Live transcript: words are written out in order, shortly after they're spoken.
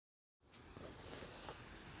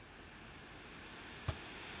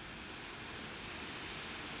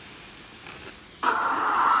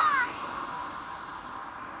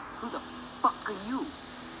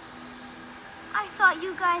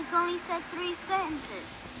guys only said 3 sentences.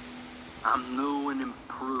 I'm new and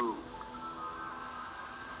improved.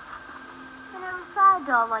 I never saw a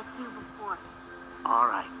doll like you before. All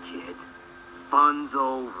right, kid. Fun's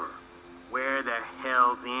over. Where the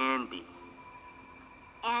hell's Andy?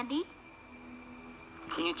 Andy?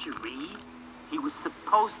 Can't you read? He was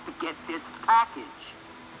supposed to get this package.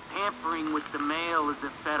 Tampering with the mail is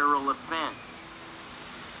a federal offense.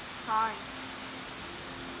 Sorry.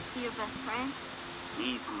 Is he your best friend?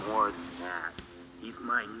 He's more than that. He's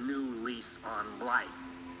my new lease on life.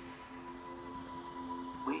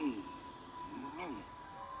 Wait a minute.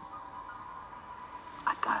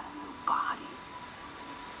 I got a new body.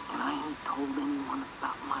 And I ain't told anyone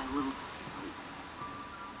about my little secret.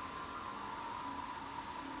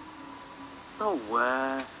 So,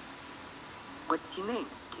 what's your name,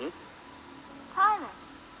 kid? Tyler.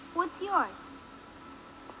 What's yours?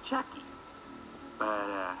 Chucky.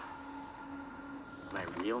 But, my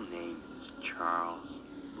real name is Charles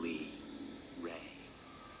Lee Ray.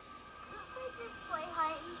 Can't we just play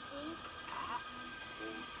hide and seek?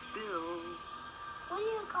 Hold still. What do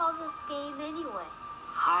you call this game anyway?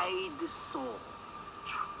 Hide the soul.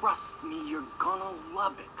 Trust me, you're gonna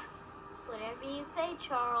love it. Whatever you say,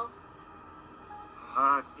 Charles.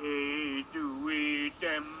 Ate Dewey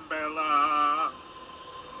Dembella.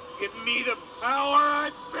 Give me the power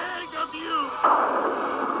I beg of you!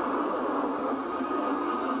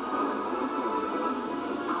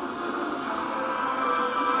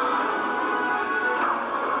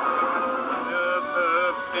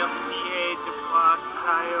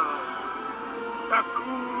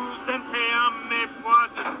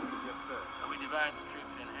 We divide the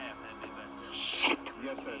troops in half, that'd be better. Shit!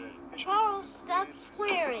 Yes, sir. Charles, stop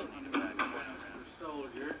swearing.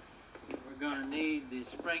 Soldier, we're gonna need the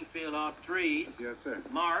Springfield off-trees. Yes, sir.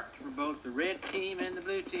 Marked for both the red team and the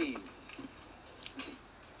blue team.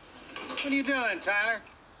 What are you doing, Tyler?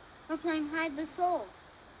 We're playing hide the soul.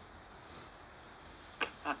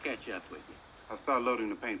 I'll catch up with you. I'll start loading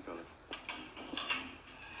the paint, fellas.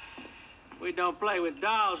 We don't play with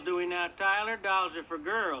dolls, do we now, Tyler? Dolls are for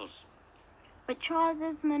girls. But Charles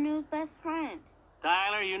is my new best friend.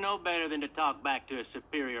 Tyler, you know better than to talk back to a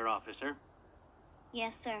superior officer.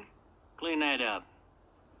 Yes, sir. Clean that up.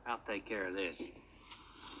 I'll take care of this.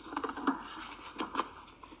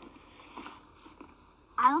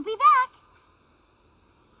 I'll be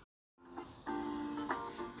back.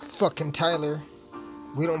 Fucking Tyler.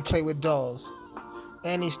 We don't play with dolls.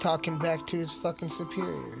 And he's talking back to his fucking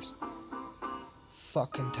superiors.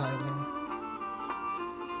 Fucking Tyler.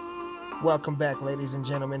 Welcome back, ladies and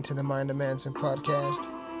gentlemen, to the Mind of Manson podcast.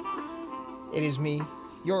 It is me,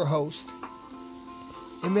 your host,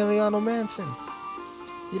 Emiliano Manson.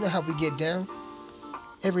 You know how we get down?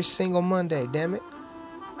 Every single Monday, damn it.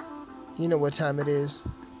 You know what time it is.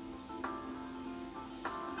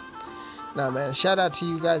 Nah, man, shout out to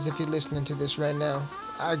you guys if you're listening to this right now.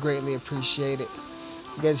 I greatly appreciate it.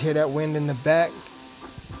 You guys hear that wind in the back?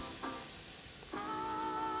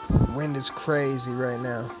 Wind is crazy right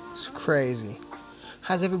now. It's crazy.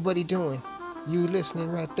 How's everybody doing? You listening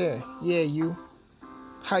right there. Yeah, you.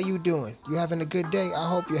 How you doing? You having a good day? I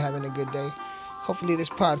hope you're having a good day. Hopefully this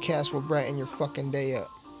podcast will brighten your fucking day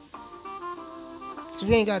up. Cause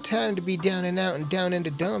we ain't got time to be down and out and down in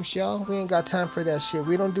the dumps, y'all. We ain't got time for that shit.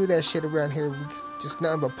 We don't do that shit around here. We just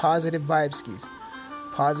nothing but positive vibes skis.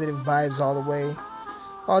 Positive vibes all the way.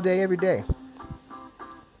 All day, every day.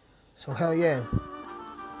 So hell yeah.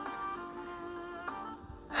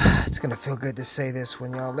 It's gonna feel good to say this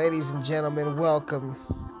one, y'all. Ladies and gentlemen, welcome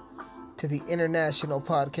to the international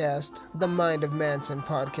podcast, the Mind of Manson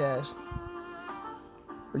podcast,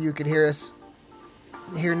 where you can hear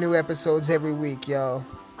new episodes every week, y'all.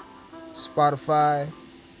 Spotify,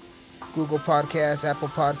 Google Podcasts, Apple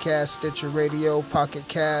Podcasts, Stitcher Radio, Pocket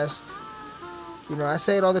Cast. You know, I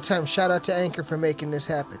say it all the time. Shout out to Anchor for making this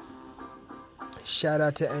happen. Shout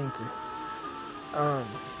out to Anchor.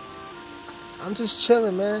 I'm just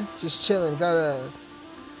chilling, man. Just chilling. Got a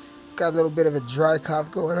little bit of a dry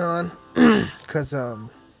cough going on. Because,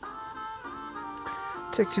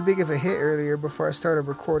 took too big of a hit earlier before I started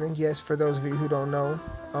recording. Yes, for those of you who don't know.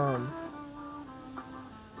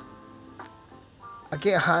 I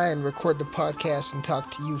get high and record the podcast and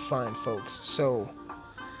talk to you fine folks. So,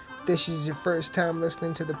 this is your first time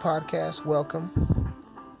listening to the podcast. Welcome.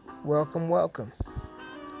 Welcome, welcome.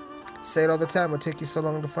 Say it all the time. It'll take you so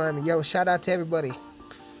long to find me. Yo, shout out to everybody.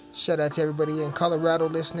 Shout out to everybody in Colorado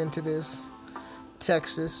listening to this.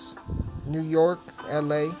 Texas, New York,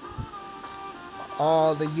 LA.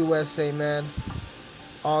 All the USA, man.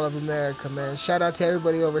 All of America, man. Shout out to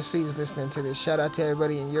everybody overseas listening to this. Shout out to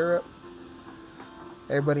everybody in Europe.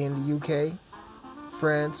 everybody in the UK,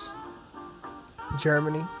 France,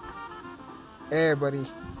 Germany, everybody.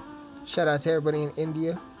 Shout out to everybody in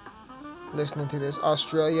India listening to this.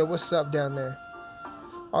 Australia, what's up down there?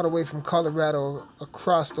 All the way from Colorado,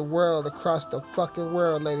 across the world, across the fucking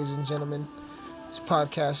world, ladies and gentlemen. This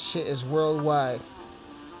podcast shit is worldwide.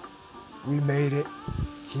 We made it.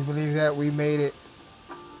 Can you believe that? We made it.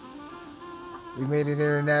 We made it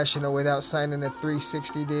international without signing a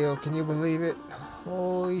 360 deal. Can you believe it?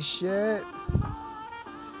 Holy shit.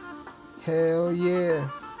 Hell yeah.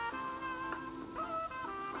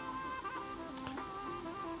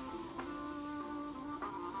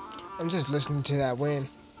 I'm just listening to that wind.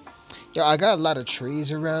 Yo, I got a lot of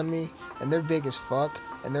trees around me, and they're big as fuck,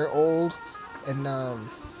 and they're old, and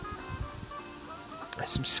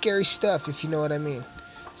some scary stuff, if you know what I mean.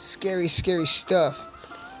 Scary, scary stuff.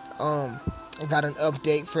 I got an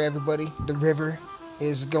update for everybody. The river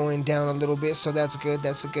is going down a little bit, so that's good.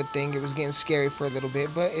 That's a good thing. It was getting scary for a little bit,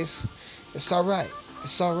 but it's all right.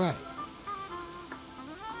 It's all right.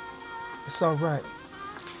 It's all right.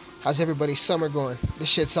 How's everybody's summer going? This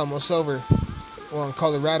shit's almost over. Well, in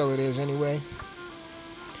Colorado it is anyway.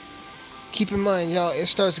 Keep in mind, y'all, it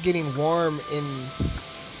starts getting warm in...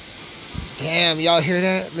 Damn, y'all hear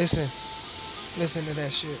that? Listen. Listen to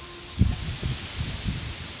that shit.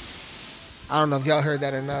 I don't know if y'all heard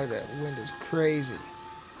that or not. That wind is crazy.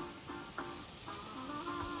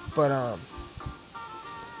 But I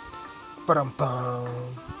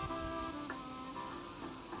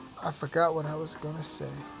forgot what I was gonna say.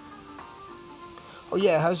 Oh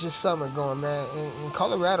yeah, how's your summer going, man? In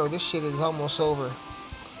Colorado, this shit is almost over.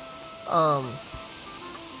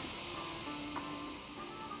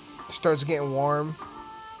 It starts getting warm.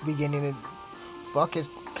 Beginning to... It's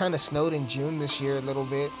kind of snowed in June this year a little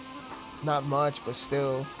bit. Not much, but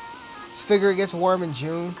still. Just figure it gets warm in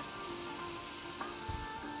June.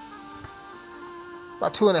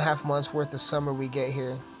 About 2.5 months worth of summer we get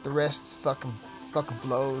here. The rest fucking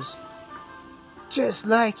blows. Just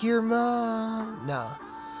like your mom. Nah,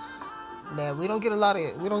 we don't get a lot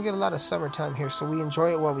of summertime here, so we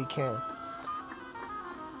enjoy it while we can.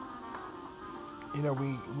 You know,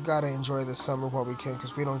 we gotta enjoy the summer while we can,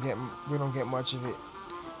 because we don't get much of it.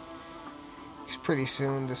 Because pretty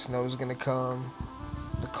soon the snow's gonna come,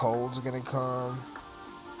 the cold's gonna come.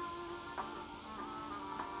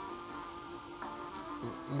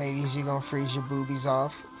 Ladies, you're gonna freeze your boobies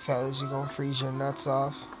off. Fellas, you're gonna freeze your nuts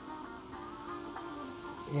off.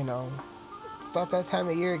 You know, about that time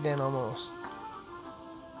of year again almost.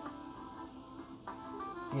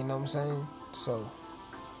 You know what I'm saying? So,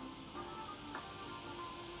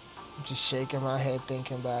 I'm just shaking my head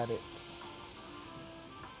thinking about it.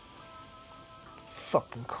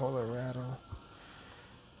 Fucking Colorado.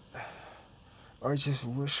 I just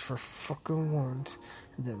wish for fucking once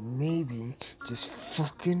that maybe, just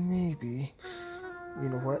fucking maybe, you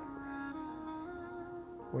know what?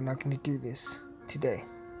 We're not gonna do this today.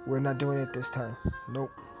 We're not doing it this time. Nope.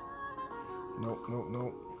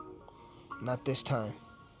 Not this time.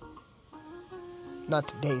 Not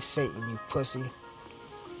today, Satan, you pussy.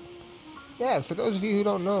 Yeah, for those of you who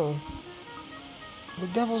don't know, the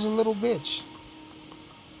devil's a little bitch.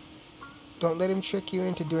 Don't let him trick you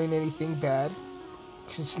into doing anything bad,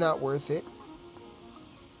 because it's not worth it.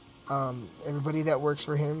 Everybody that works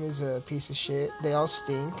for him is a piece of shit. They all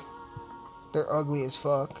stink. They're ugly as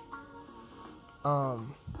fuck.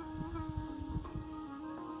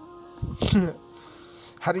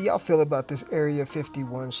 How do y'all feel about this Area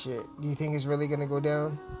 51 shit? Do you think it's really gonna go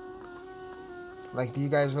down? Like, do you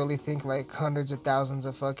guys really think like hundreds of thousands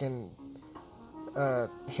of fucking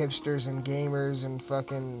hipsters and gamers and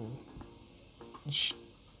fucking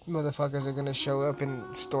motherfuckers are gonna show up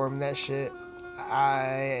and storm that shit?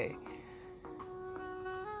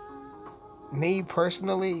 Me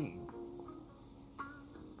personally,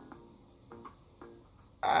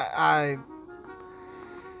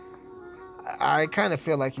 I kind of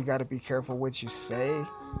feel like you gotta be careful what you say.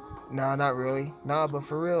 No, not really. No, but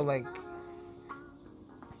for real, like,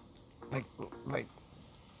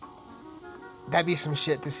 that'd be some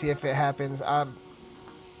shit to see if it happens.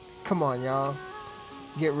 Come on, y'all.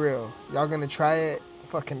 Get real. Y'all gonna try it?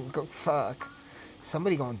 Fucking go, fuck.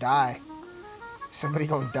 Somebody gonna die. Somebody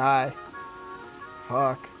gonna die.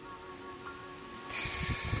 Fuck.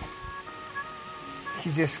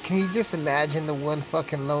 Can you just imagine the one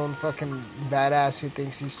fucking lone fucking badass who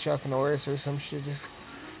thinks he's Chuck Norris or some shit? Just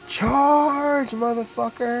charge,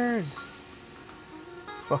 motherfuckers.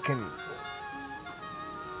 Fucking.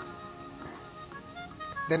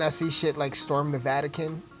 Then I see shit like storm the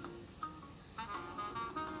Vatican.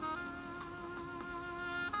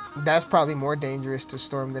 That's probably more dangerous to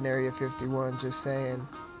storm than Area 51, just saying.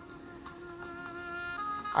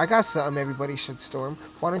 I got something everybody should storm.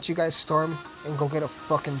 Why don't you guys storm and go get a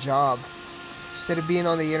fucking job? Instead of being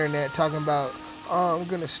on the internet talking about, oh, I'm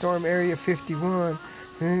gonna storm Area 51.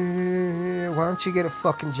 Why don't you get a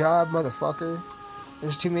fucking job, motherfucker?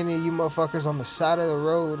 There's too many of you motherfuckers on the side of the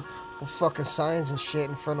road with fucking signs and shit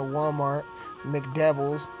in front of Walmart,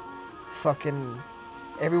 McDevils, fucking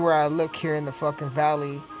everywhere I look here in the fucking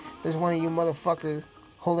valley. There's one of you motherfuckers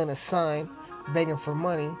holding a sign, begging for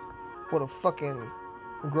money, with a fucking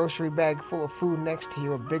grocery bag full of food next to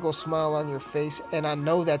you, a big ol' smile on your face, and I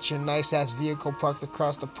know that's your nice ass vehicle parked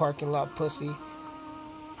across the parking lot, pussy.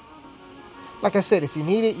 Like I said, if you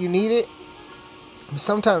need it, you need it.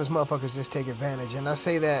 Sometimes motherfuckers just take advantage, and I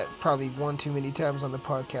say that probably one too many times on the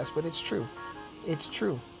podcast, but it's true. It's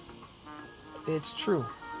true. It's true.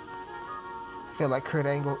 I feel like Kurt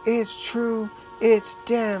Angle. It's true. It's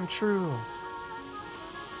damn true.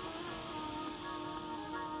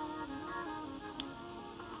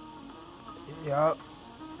 Yup.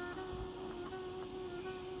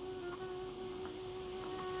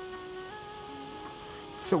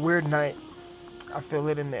 It's a weird night. I feel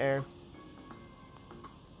it in the air.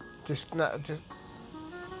 Just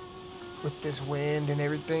with this wind and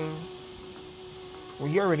everything. Well,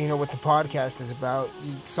 you already know what the podcast is about.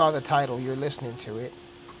 You saw the title. You're listening to it.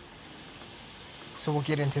 So we'll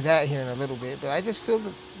get into that here in a little bit. But I just feel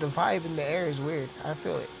the vibe in the air is weird. I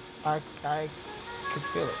feel it. I could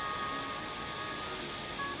feel it.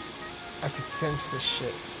 I could sense this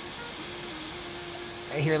shit.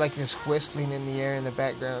 I hear like this whistling in the air in the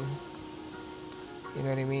background. You know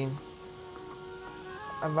what I mean?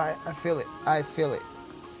 I feel it. I feel it.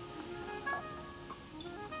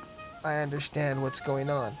 I understand what's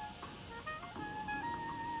going on.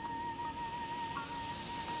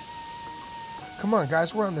 Come on,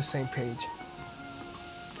 guys, we're on the same page.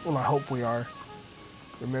 Well, I hope we are.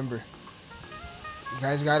 Remember. You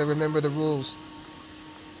guys gotta remember the rules.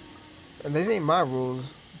 And these ain't my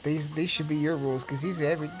rules. These should be your rules, because these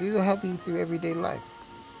will help you through everyday life.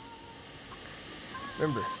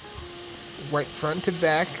 Remember, wipe front to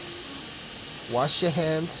back, wash your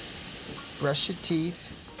hands, brush your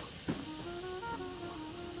teeth.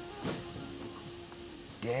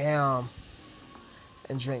 Damn.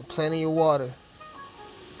 And drink plenty of water.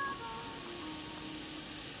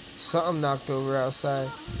 Something knocked over outside.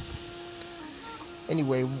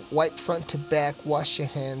 Anyway, wipe front to back, wash your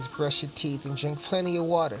hands, brush your teeth, and drink plenty of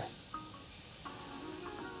water.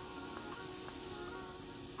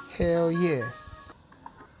 Hell yeah.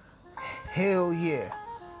 Hell yeah.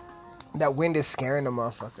 That wind is scaring the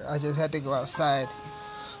motherfucker. I just had to go outside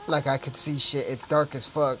like I could see shit. It's dark as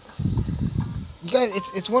fuck. You guys,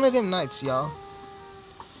 it's one of them nights, y'all.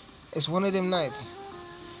 It's one of them nights.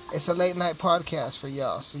 It's a late night podcast for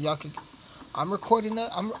y'all. So y'all can... I'm recording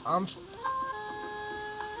that.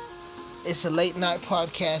 It's a late night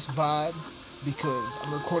podcast vibe because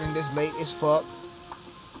I'm recording this late as fuck.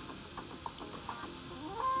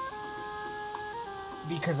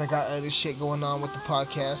 Because I got other shit going on with the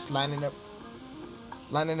podcast, lining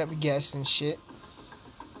up guests and shit.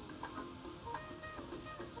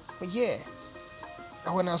 But yeah,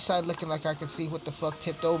 I went outside looking like I could see what the fuck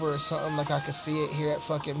tipped over or something, like I could see it here at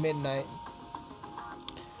fucking midnight.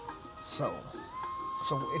 So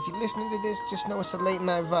if you're listening to this, just know it's a late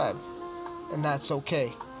night vibe. And that's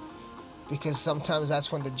okay. Because sometimes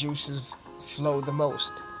that's when the juices flow the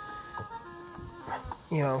most.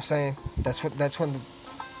 You know what I'm saying? That's when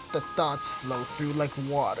the thoughts flow through like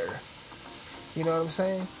water. You know what I'm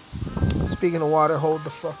saying? Speaking of water, hold the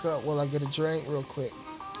fuck up while I get a drink real quick.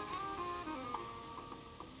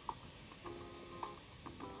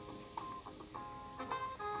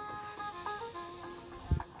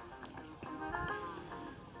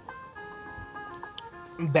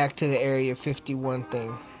 Back to the Area 51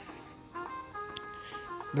 thing.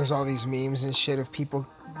 There's all these memes and shit of people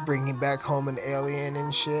bringing back home an alien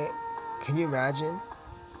and shit. Can you imagine?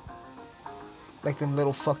 Like them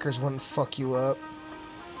little fuckers wouldn't fuck you up.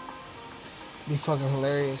 Be fucking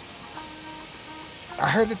hilarious. I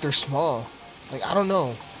heard that they're small. Like, I don't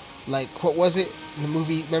know. Like, what was it? In the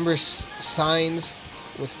movie, remember Signs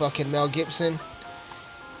with fucking Mel Gibson?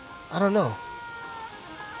 I don't know.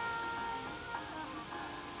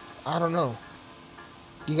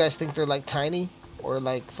 Do you guys think they're like tiny or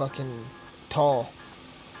like fucking tall?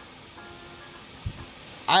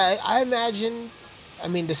 I imagine, I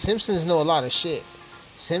mean, the Simpsons know a lot of shit.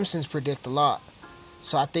 Simpsons predict a lot.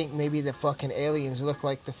 So I think maybe the fucking aliens look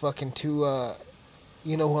like the fucking two,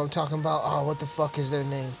 you know who I'm talking about? Oh, what the fuck is their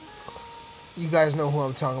name? You guys know who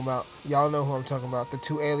I'm talking about. Y'all know who I'm talking about. The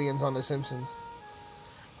two aliens on The Simpsons.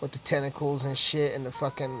 With the tentacles and shit and the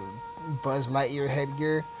fucking Buzz Lightyear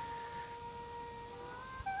headgear.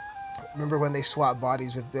 Remember when they swapped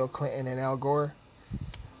bodies with Bill Clinton and Al Gore?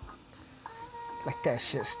 Like that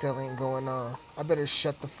shit still ain't going on. I better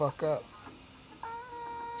shut the fuck up.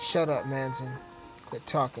 Shut up, Manson. Quit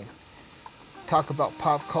talking. Talk about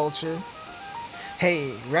pop culture.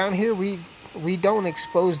 Hey, around here we don't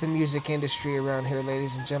expose the music industry around here,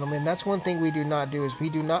 ladies and gentlemen. That's one thing we do not do, is we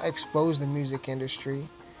do not expose the music industry.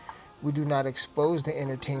 We do not expose the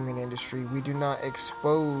entertainment industry. We do not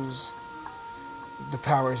expose the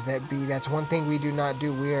powers that be. That's one thing we do not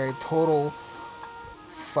do. We are a total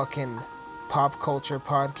fucking pop culture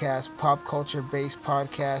podcast, pop culture based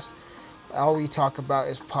podcast. All we talk about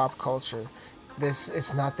is pop culture.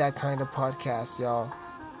 It's not that kind of podcast, y'all.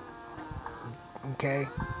 Okay?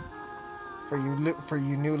 For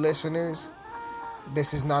you new listeners,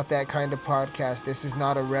 this is not that kind of podcast. This is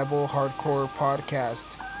not a rebel hardcore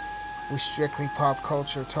podcast. We strictly pop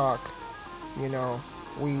culture talk. You know,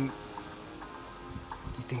 do you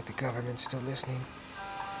think the government's still listening?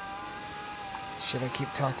 Should I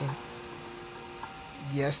keep talking?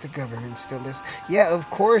 Yes, the government's still listening. Yeah, of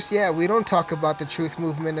course, yeah. We don't talk about the truth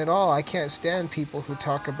movement at all. I can't stand people who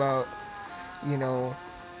talk about, you know,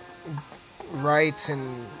 rights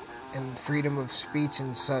and freedom of speech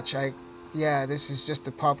and such. Yeah, this is just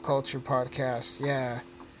a pop culture podcast.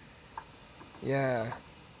 Yeah.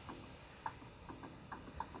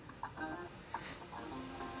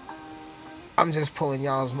 I'm just pulling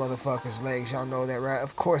y'all's motherfuckers' legs. Y'all know that, right?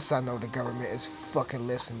 Of course I know the government is fucking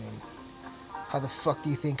listening. How the fuck do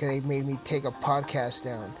you think they made me take a podcast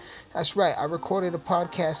down? That's right, I recorded a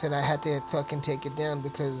podcast and I had to fucking take it down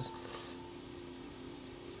because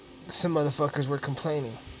some motherfuckers were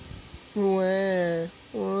complaining. That's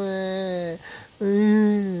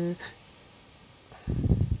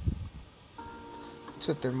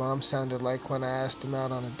what their mom sounded like when I asked them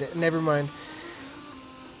out on a date. Never mind.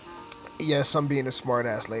 Yes, I'm being a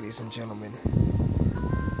smartass, ladies and gentlemen.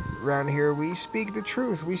 Around here, we speak the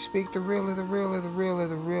truth. We speak the real of the real of the real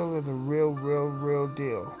of the real of the real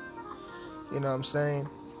deal. You know what I'm saying?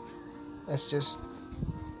 That's just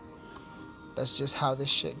how this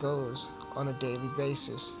shit goes on a daily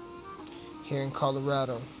basis. Here in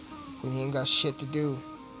Colorado, when you ain't got shit to do.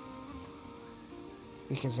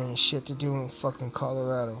 Because there ain't shit to do in fucking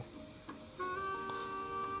Colorado.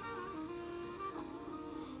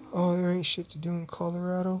 Oh, there ain't shit to do in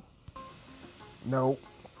Colorado? No.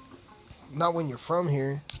 Not when you're from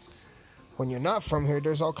here. When you're not from here,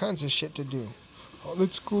 there's all kinds of shit to do. Oh,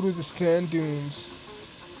 let's go to the sand dunes.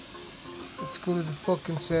 Let's go to the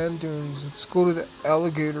fucking sand dunes. Let's go to the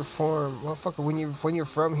alligator farm. Motherfucker, when you're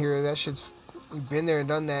from here, that shit's... You've been there and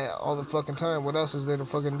done that all the fucking time. What else is there to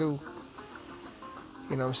fucking do?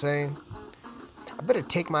 You know what I'm saying? I better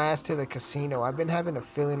take my ass to the casino. I've been having a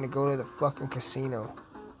feeling to go to the fucking casino.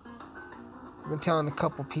 I've been telling a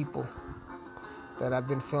couple people that I've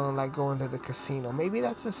been feeling like going to the casino. Maybe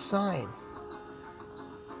that's a sign.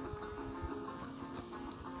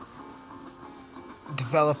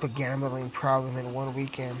 Develop a gambling problem in one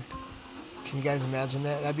weekend. Can you guys imagine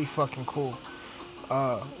that? That'd be fucking cool.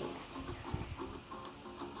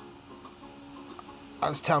 I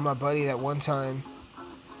was telling my buddy that one time,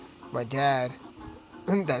 my dad,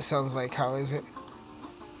 that sounds like, how is it?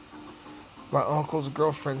 My uncle's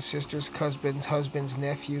girlfriend's sister's husband's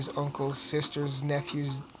nephews, uncles, sisters,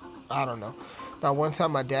 nephews, I don't know. Now, one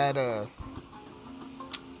time my dad,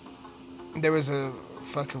 there was a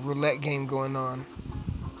fucking roulette game going on.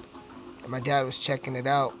 And my dad was checking it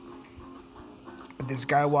out. This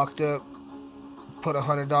guy walked up, put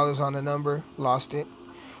 $100 on the number, lost it.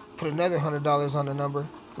 Put another $100 on the number,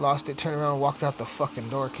 lost it, turned around and walked out the fucking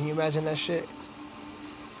door. Can you imagine that shit?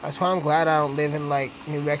 That's why I'm glad I don't live in, like,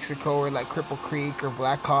 New Mexico or, like, Cripple Creek or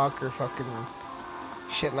Black Hawk or fucking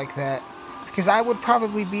shit like that. Because I would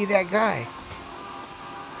probably be that guy.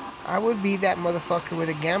 I would be that motherfucker with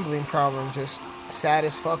a gambling problem, just sad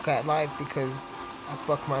as fuck at life because I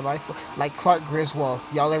fucked my life. Like Clark Griswold.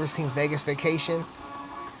 Y'all ever seen Vegas Vacation?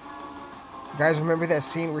 You guys remember that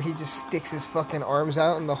scene where he just sticks his fucking arms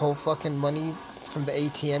out and the whole fucking money from the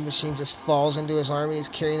ATM machine just falls into his arm and he's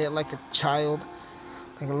carrying it like a child?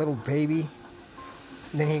 Like a little baby.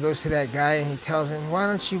 And then he goes to that guy and he tells him, why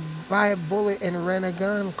don't you buy a bullet and rent a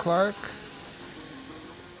gun, Clark?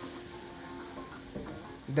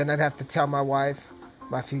 Then I'd have to tell my wife,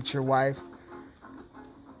 my future wife,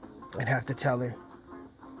 I'd have to tell her,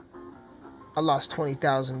 I lost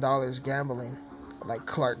 $20,000 gambling, like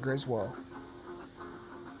Clark Griswold.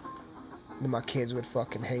 Then my kids would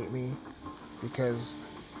fucking hate me. because,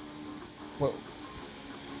 well,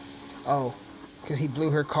 oh, because he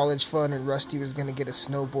blew her college fund and Rusty was gonna get a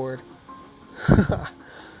snowboard.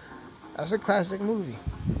 That's a classic movie.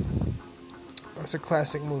 That's a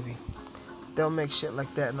classic movie. Don't make shit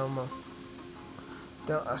like that no more.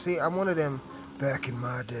 Don't see. I'm one of them. Back in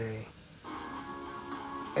my day,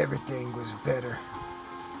 everything was better.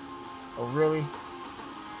 Oh really?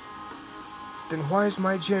 Then why is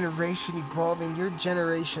my generation evolving? Your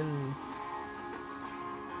generation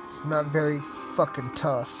is not very fucking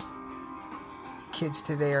tough. Kids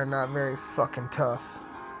today are not very fucking tough.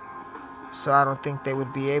 So I don't think they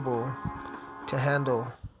would be able to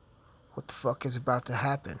handle what the fuck is about to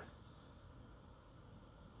happen.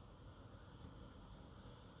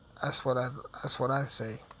 That's what I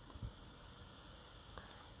say. You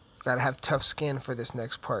gotta have tough skin for this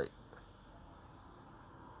next part.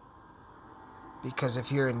 Because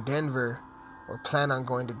if you're in Denver, or plan on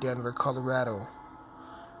going to Denver, Colorado,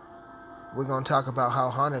 we're gonna talk about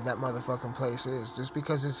how haunted that motherfucking place is. Just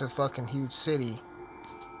because it's a fucking huge city,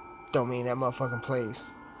 don't mean that motherfucking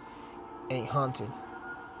place ain't haunted.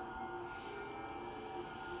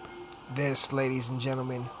 This, ladies and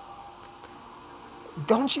gentlemen,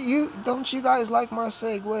 don't you guys like my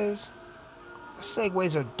segues? My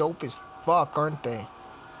segues are dope as fuck, aren't they?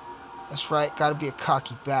 That's right, gotta be a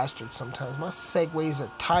cocky bastard sometimes. My segues are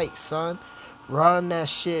tight, son. Run that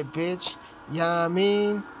shit, bitch. Yeah, I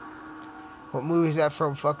mean, what movie is that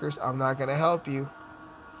from, fuckers? I'm not gonna help you.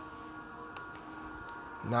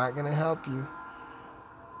 Not gonna help you.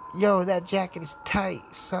 Yo, that jacket is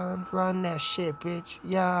tight, son. Run that shit, bitch.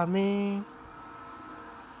 Yeah, I mean.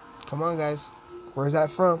 Come on, guys. Where's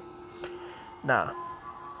that from? Nah.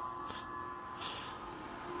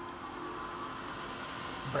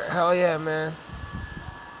 But hell yeah, man.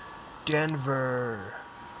 Denver.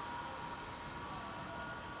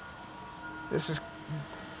 This is,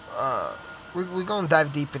 we're gonna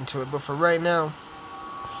dive deep into it, but for right now,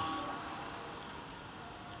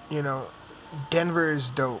 you know, Denver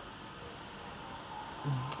is dope.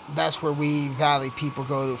 That's where we Valley people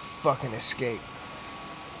go to fucking escape.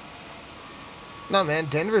 No, man,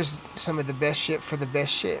 Denver's some of the best shit for the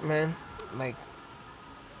best shit, man. Like,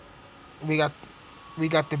 we got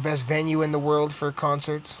the best venue in the world for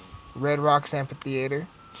concerts, Red Rocks Amphitheater.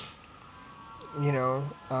 You know,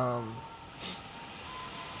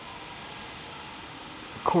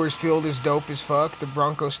 Coors Field is dope as fuck. The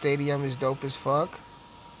Bronco Stadium is dope as fuck.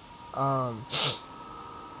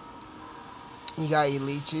 You got your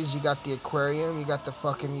leeches, you got the aquarium, you got the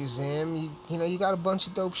fucking museum. You know, you got a bunch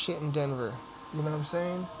of dope shit in Denver. You know what I'm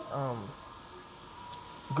saying?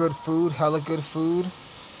 Good food, hella good food.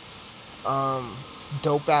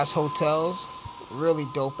 Dope ass hotels, really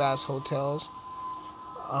dope ass hotels.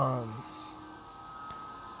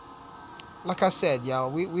 Like I said, y'all,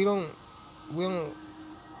 we don't.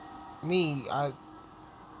 Me, I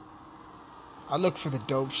look for the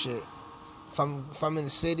dope shit. If I'm in the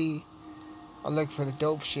city, I look for the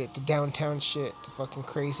dope shit, the downtown shit, the fucking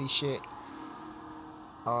crazy shit.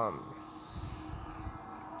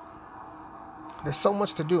 There's so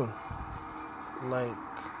much to do. Like,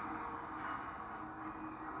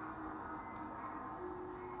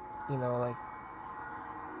 you know, like,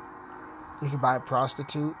 you can buy a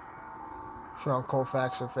prostitute if you're on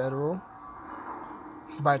Colfax or Federal.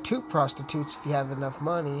 You can buy 2 prostitutes if you have enough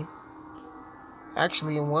money.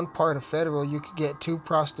 Actually, in one part of Federal, you could get 2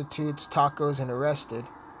 prostitutes, tacos, and arrested.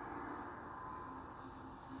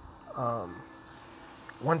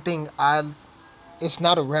 One thing it's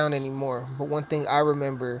not around anymore, but one thing I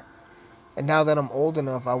remember, and now that I'm old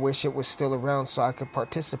enough, I wish it was still around so I could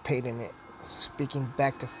participate in it. Speaking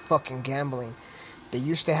back to fucking gambling, they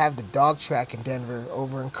used to have the dog track in Denver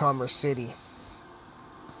over in Commerce City.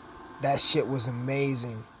 That shit was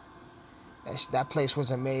amazing. That place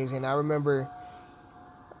was amazing. I remember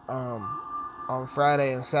on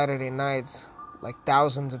Friday and Saturday nights, like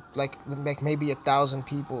thousands of, like maybe 1,000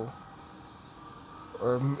 people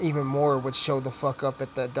or even more would show the fuck up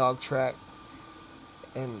at the dog track,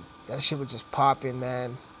 and that shit would just pop in,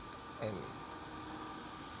 man. And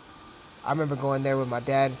I remember going there with my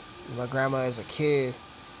dad and my grandma as a kid,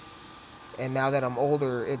 and now that I'm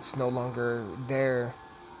older, it's no longer there.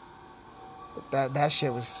 But that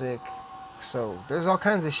shit was sick. So there's all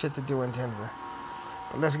kinds of shit to do in Denver.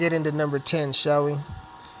 But let's get into number 10, shall we?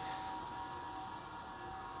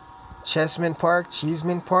 Cheeseman Park.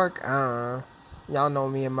 Y'all know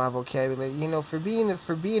me and my vocabulary. You know, for being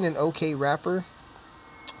an okay rapper,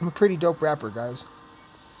 I'm a pretty dope rapper, guys.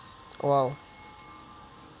 Well,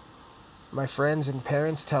 my friends and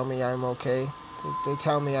parents tell me I'm okay. They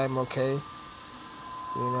tell me I'm okay.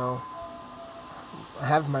 You know, I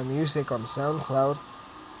have my music on SoundCloud.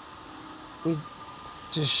 We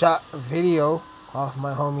just shot a video off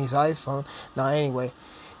my homie's iPhone. Now, anyway,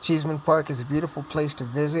 Cheeseman Park is a beautiful place to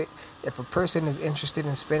visit. If a person is interested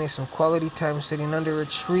in spending some quality time sitting under a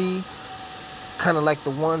tree, kind of like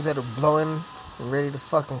the ones that are blowing, ready to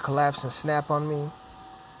fucking collapse and snap on me,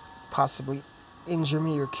 possibly injure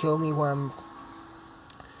me or kill me while I'm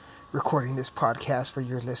recording this podcast for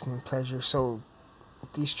your listening pleasure. So,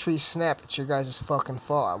 if these trees snap, it's your guys' fucking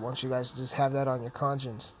fault. I want you guys to just have that on your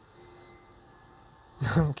conscience.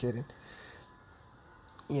 I'm kidding.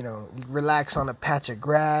 You know, you relax on a patch of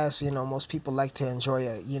grass. You know, most people like to enjoy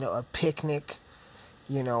a picnic,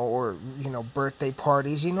 or, birthday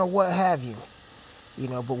parties, what have you.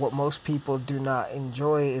 But what most people do not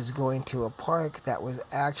enjoy is going to a park that was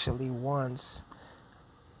actually once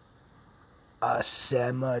a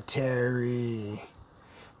cemetery.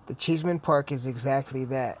 The Cheeseman Park is exactly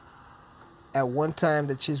that. At one time,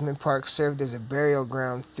 the Cheeseman Park served as a burial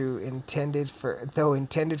ground, though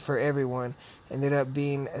intended for everyone, ended up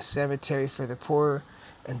being a cemetery for the poor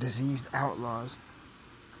and diseased outlaws.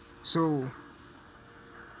 So,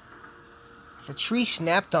 if a tree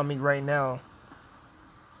snapped on me right now,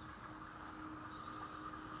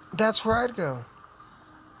 that's where I'd go.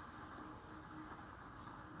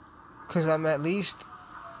 Because I'm at least,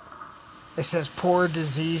 it says poor,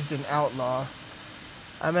 diseased, and outlaw.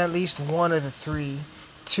 I'm at least one of the three,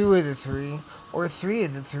 two of the three, or three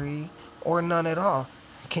of the three, or none at all.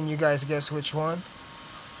 Can you guys guess which one?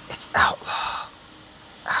 It's outlaw.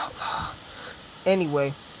 Outlaw.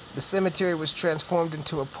 Anyway, the cemetery was transformed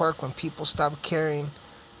into a park when people stopped caring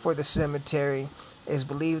for the cemetery. It is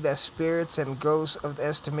believed that spirits and ghosts of the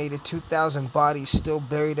estimated 2,000 bodies still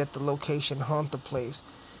buried at the location haunt the place.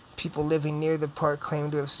 People living near the park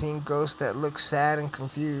claim to have seen ghosts that look sad and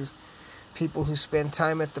confused. People who spend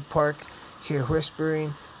time at the park hear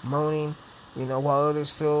whispering, moaning, while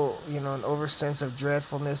others feel, an oversense of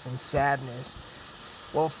dreadfulness and sadness.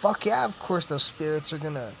 Well, fuck yeah, of course those spirits are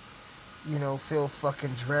gonna, feel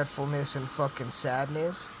fucking dreadfulness and fucking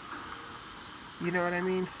sadness. You know what I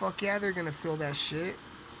mean? Fuck yeah, they're gonna feel that shit.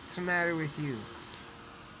 What's the matter with you?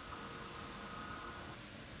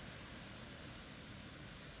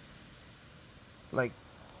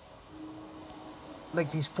 Like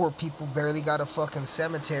these poor people barely got a fucking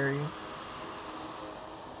cemetery.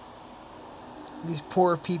 These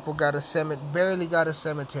poor people barely got a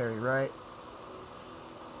cemetery, right?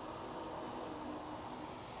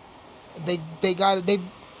 They're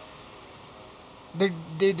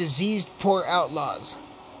diseased poor outlaws.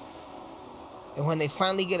 And when they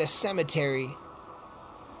finally get a cemetery,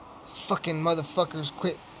 fucking motherfuckers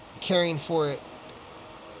quit caring for it.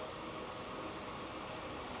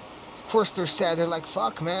 Of course they're sad. They're like,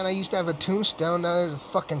 fuck, man, I used to have a tombstone. Now there's a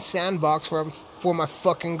fucking sandbox where my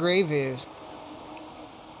fucking grave is.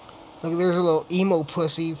 Look, there's a little emo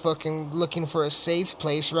pussy fucking looking for a safe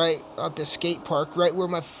place right at the skate park, right where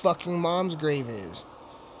my fucking mom's grave is.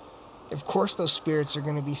 Of course those spirits are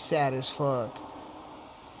gonna be sad as fuck.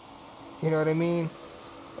 You know what I mean?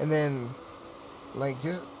 And then, like,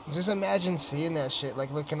 just imagine seeing that shit,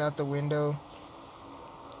 like looking out the window.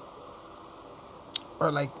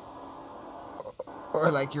 Or like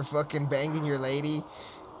you're fucking banging your lady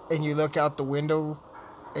and you look out the window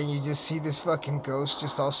and you just see this fucking ghost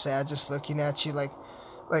just all sad, just looking at you like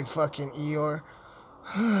fucking Eeyore.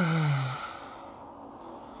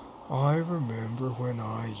 I remember when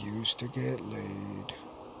I used to get laid.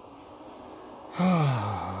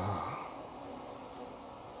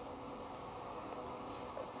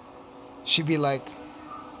 She'd be like,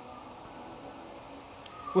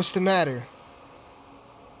 what's the matter?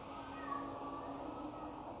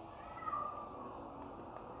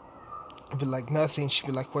 I'd be like, nothing. She'd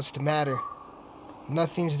be like, what's the matter?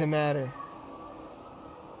 Nothing's the matter.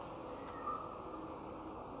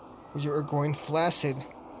 You're going flaccid.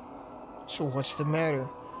 So what's the matter?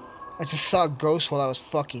 I just saw a ghost while I was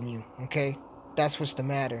fucking you, okay? That's what's the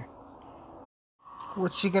matter.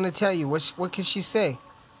 What's she gonna tell you? What can she say?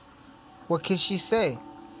 What can she say?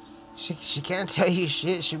 She can't tell you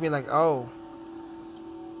shit. She'll be like, oh,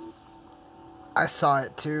 I saw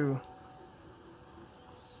it too.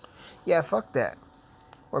 Yeah, fuck that.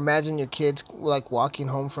 Or imagine your kids like walking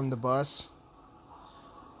home from the bus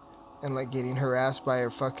and like getting harassed by a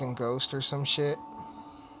fucking ghost or some shit.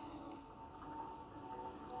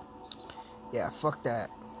 Yeah, fuck that.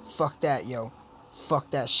 Fuck that, yo. Fuck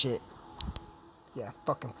that shit. Yeah,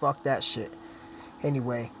 fucking fuck that shit.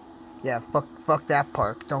 Anyway, yeah, fuck that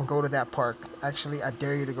park. Don't go to that park. Actually, I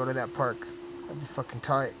dare you to go to that park. That'd be fucking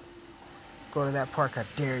tight. Go to that park, I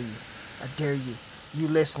dare you. I dare you. You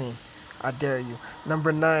listening, I dare you.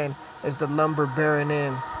 Number 9 is the Lumber Baron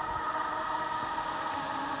Inn.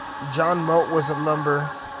 John Moat was a lumber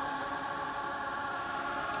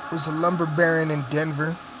baron in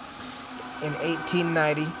Denver in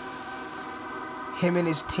 1890. Him and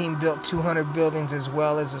his team built 200 buildings as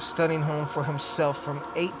well as a stunning home for himself. From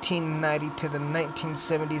 1890 to the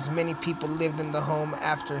 1970s, many people lived in the home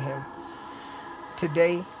after him.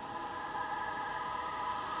 Today,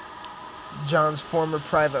 John's former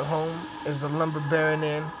private home is the Lumber Baron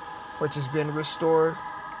Inn, which has been restored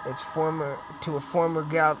to its former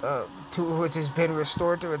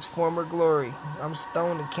glory. I'm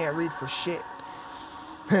stoned and can't read for shit.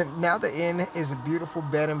 Now the inn is a beautiful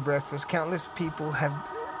bed and breakfast countless people have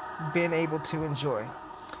been able to enjoy.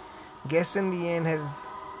 Guests in the inn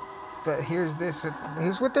but here's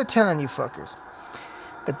what they're telling you fuckers.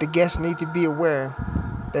 That the guests need to be aware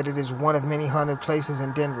that it is one of many haunted places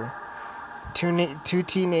in Denver. Two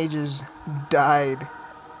teenagers died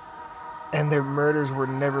and their murders were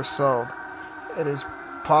never solved. It is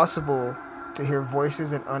possible to hear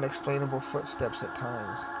voices and unexplainable footsteps at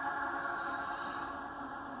times.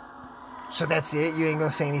 So that's it? You ain't gonna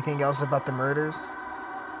say anything else about the murders?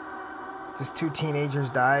 Just 2 teenagers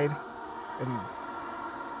died? And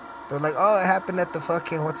they're like, oh, it happened at the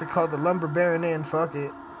fucking, the Lumber Baron Inn, fuck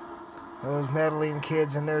it. Those meddling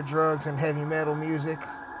kids and their drugs and heavy metal music.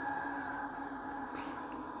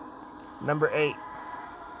 Number 8,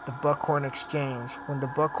 the Buckhorn Exchange. When the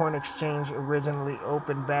Buckhorn Exchange originally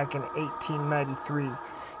opened back in 1893,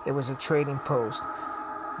 it was a trading post.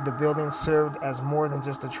 The building served as more than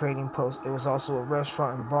just a trading post. It was also a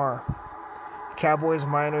restaurant and bar. Cowboys,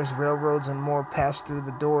 miners, railroads, and more passed through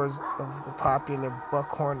the doors of the popular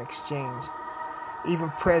Buckhorn Exchange. Even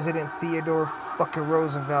President Theodore fucking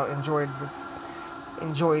Roosevelt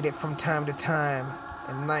enjoyed it from time to time.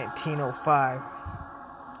 In 1905,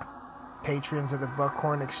 patrons of the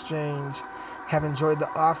Buckhorn Exchange have enjoyed the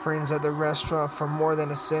offerings of the restaurant for more than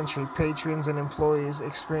a century. Patrons and employees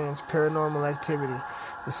experience paranormal activity,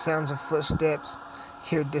 the sounds of footsteps,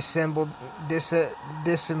 hear disembodied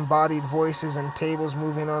voices, and tables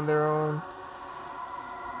moving on their own.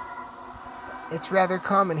 It's rather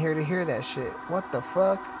common here to hear that shit. What the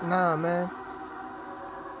fuck? Nah, man.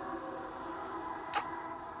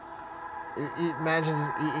 Imagine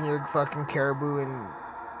just eating your fucking caribou and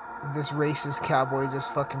this racist cowboy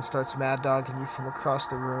just fucking starts mad dogging you from across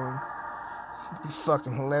the room. It'd be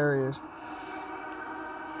fucking hilarious.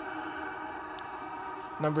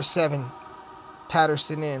 Number 7,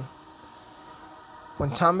 Patterson Inn.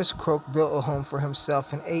 When Thomas Croak built a home for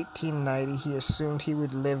himself in 1890, he assumed he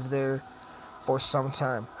would live there for some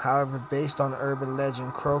time. However, based on urban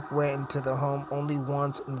legend, Croak went into the home only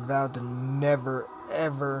once and vowed to never,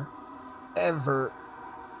 ever, ever,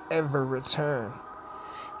 ever return.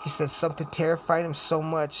 He said something terrified him so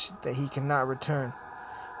much that he could not return.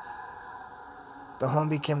 The home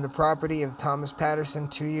became the property of Thomas Patterson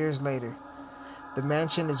 2 years later. The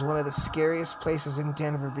mansion is one of the scariest places in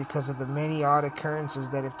Denver because of the many odd occurrences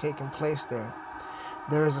that have taken place there.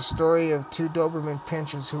 There is a story of 2 Doberman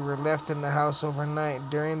pinschers who were left in the house overnight.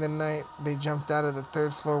 During the night, they jumped out of the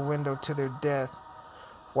 3rd floor window to their death.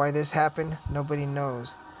 Why this happened, nobody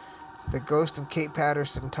knows. The ghost of Kate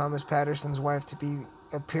Patterson, Thomas Patterson's wife,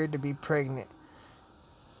 appeared to be pregnant.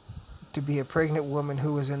 To be a pregnant woman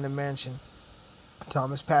who was in the mansion.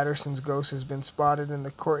 Thomas Patterson's ghost has been spotted in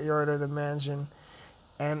the courtyard of the mansion,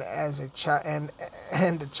 and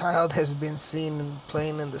the child has been seen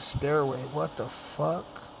playing in the stairway. What the fuck?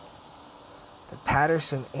 The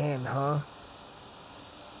Patterson Inn, huh?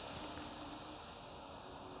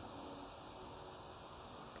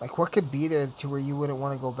 Like, what could be there to where you wouldn't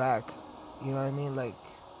want to go back? You know what I mean? Like,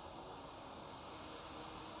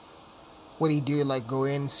 what did he do? Like, go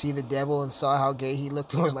in, see the devil, and saw how gay he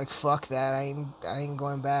looked, and was like, "Fuck that! I ain't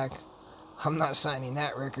going back. I'm not signing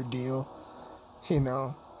that record deal." You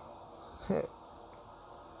know.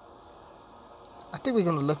 I think we're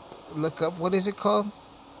gonna look up, what is it called?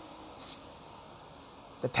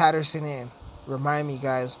 The Patterson Inn. Remind me,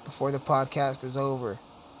 guys, before the podcast is over.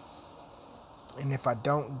 And if I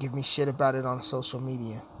don't, give me shit about it on social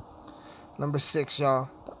media. Number 6, y'all.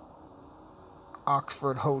 The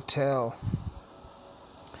Oxford Hotel.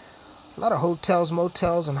 A lot of hotels,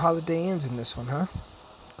 motels, and Holiday Inns in this one, huh?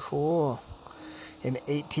 Cool. In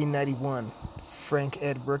 1891, Frank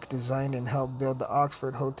Ed Brooke designed and helped build the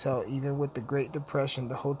Oxford Hotel. Even with the Great Depression,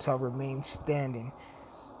 the hotel remained standing.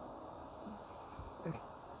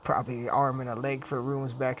 Probably an arm and a leg for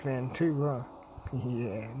rooms back then, too, huh?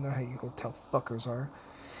 Yeah, I know how you hotel fuckers are.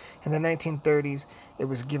 In the 1930s, it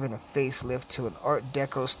was given a facelift to an Art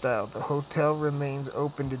Deco style. The hotel remains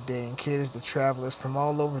open today and caters to travelers from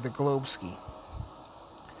all over the globe ski.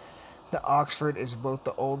 The Oxford is both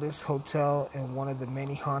the oldest hotel and one of the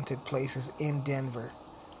many haunted places in Denver.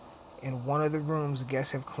 In one of the rooms,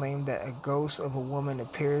 guests have claimed that a ghost of a woman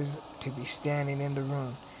appears to be standing in the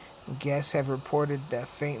room. Guests have reported that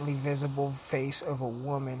faintly visible face of a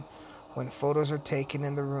woman when photos are taken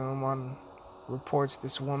in the room. On reports,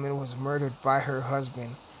 this woman was murdered by her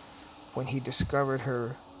husband when he discovered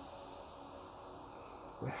her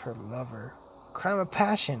with her lover. Crime of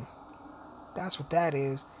passion. That's what that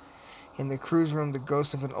is. In the cruise room, the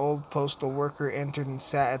ghost of an old postal worker entered and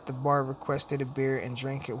sat at the bar, requested a beer, and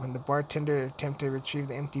drank it. When the bartender attempted to retrieve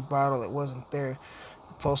the empty bottle, it wasn't there.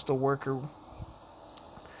 The postal worker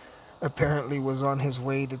apparently was on his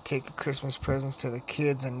way to take Christmas presents to the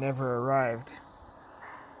kids and never arrived.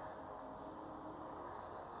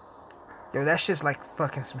 Yo, that shit's like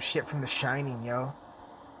fucking some shit from The Shining, yo.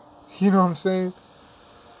 You know what I'm saying?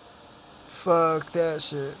 Fuck that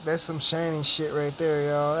shit. That's some shining shit right there,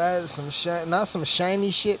 y'all. That is some not some shiny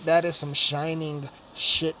shit. That is some shining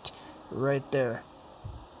shit right there.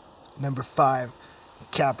 Number 5,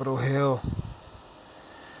 Capitol Hill.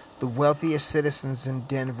 The wealthiest citizens in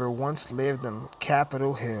Denver once lived on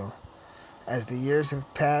Capitol Hill. As the years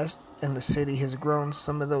have passed and the city has grown,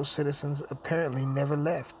 some of those citizens apparently never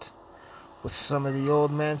left. With some of the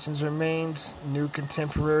old mansions remains, new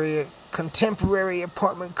contemporary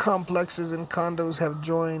apartment complexes and condos have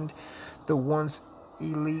joined the once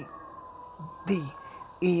elite, the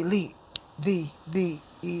elite, the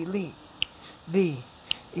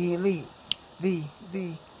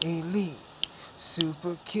elite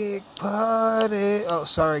super kick party. Oh,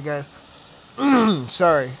 sorry guys.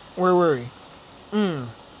 Sorry. Where were we?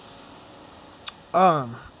 I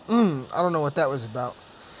don't know what that was about.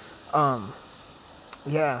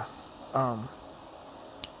 Yeah,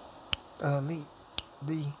 elite,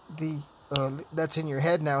 that's in your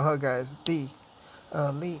head now, huh, guys? The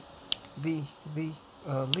elite, the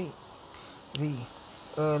elite, the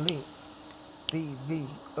elite,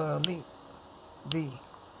 the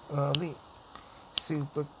elite,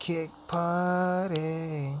 super kick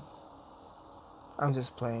party. I'm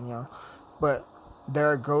just playing, y'all. But there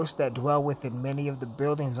are ghosts that dwell within many of the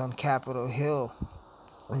buildings on Capitol Hill,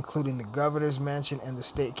 including the governor's mansion and the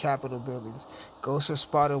state capitol buildings. Ghosts are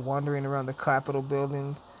spotted wandering around the Capitol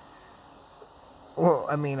buildings.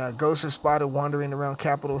 Ghosts are spotted wandering around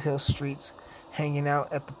Capitol Hill streets, hanging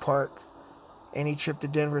out at the park. Any trip to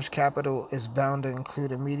Denver's Capitol is bound to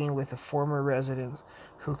include a meeting with a former resident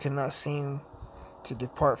who cannot seem to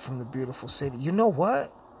depart from the beautiful city. You know what?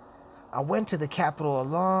 I went to the Capitol a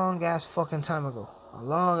long-ass fucking time ago. I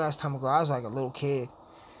was like a little kid.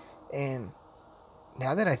 And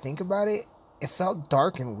now that I think about it, it felt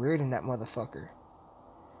dark and weird in that motherfucker.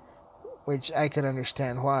 Which I could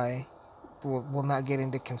understand why. We'll not get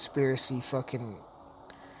into conspiracy fucking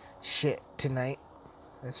shit tonight.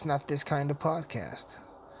 It's not this kind of podcast.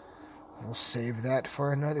 We'll save that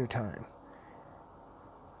for another time.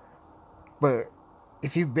 But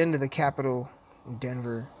if you've been to the Capitol in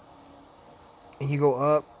Denver and you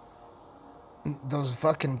go up, those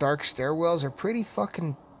fucking dark stairwells are pretty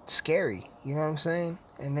fucking scary, you know what I'm saying?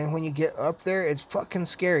 And then when you get up there, it's fucking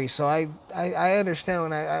scary. So I understand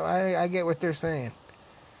when I get what they're saying,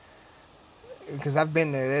 because I've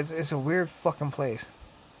been there. It's a weird fucking place.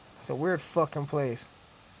 It's a weird fucking place.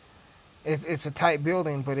 It's a tight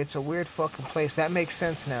building, but it's a weird fucking place. That makes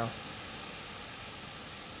sense now.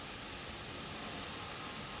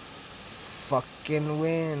 Fucking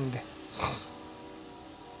wind.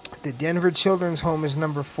 The Denver Children's Home is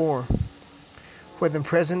number 4. Within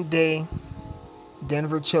present day,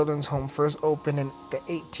 Denver Children's Home first opened in the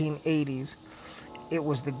 1880s. It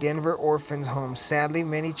was the Denver Orphans' Home. Sadly,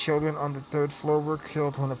 many children on the 3rd floor were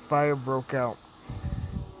killed when a fire broke out.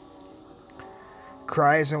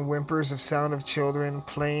 Cries and whimpers of sound of children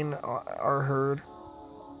playing are heard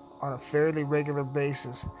on a fairly regular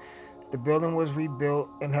basis. The building was rebuilt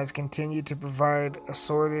and has continued to provide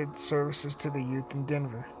assorted services to the youth in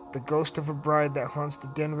Denver. The ghost of a bride that haunts the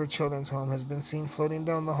Denver Children's Home has been seen floating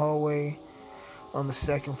down the hallway on the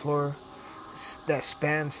 2nd floor that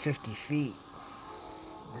spans 50 feet.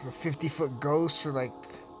 Like a 50-foot ghost, or like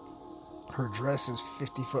her dress is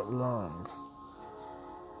 50 foot long.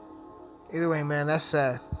 Either way, man, that's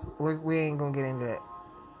sad. We ain't gonna get into that.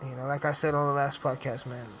 You know, like I said on the last podcast,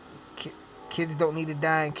 man, kids don't need to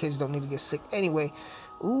die and kids don't need to get sick. Anyway,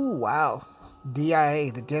 ooh, wow.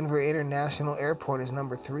 DIA, the Denver International Airport, is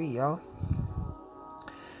number 3, y'all.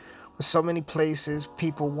 With so many places,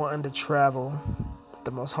 people wanting to travel,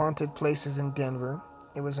 the most haunted places in Denver.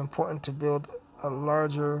 It was important to build a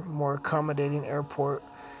larger, more accommodating airport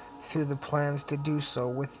through the plans to do so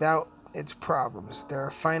without its problems. There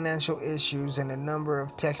are financial issues and a number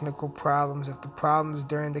of technical problems. If the problems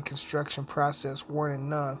during the construction process weren't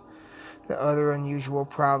enough, the other unusual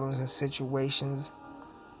problems and situations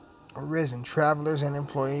arisen. Travelers and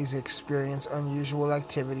employees experience unusual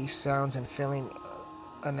activities, sounds, and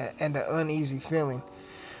an uneasy feeling.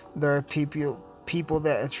 There are people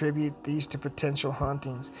that attribute these to potential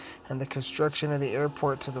hauntings and the construction of the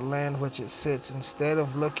airport to the land which it sits. Instead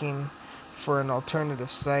of looking for an alternative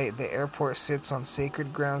site, the airport sits on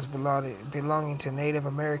sacred grounds belonging to Native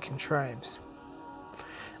American tribes.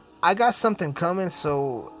 I got something coming,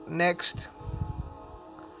 so next.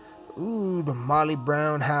 Ooh, the Molly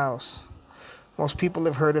Brown house. Most people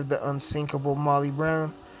have heard of the unsinkable Molly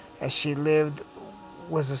Brown, as she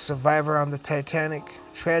was a survivor on the Titanic.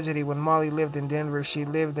 Tragedy: when Molly lived in Denver, she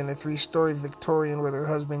lived in a 3-story Victorian with her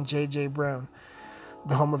husband J.J. Brown.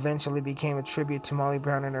 The home eventually became a tribute to Molly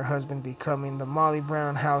Brown and her husband, becoming the Molly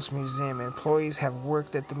Brown House Museum. Employees have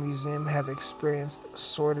worked at the museum have experienced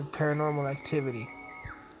assorted paranormal activity,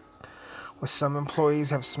 with some employees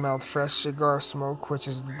have smelled fresh cigar smoke, which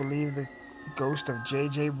is believed the ghost of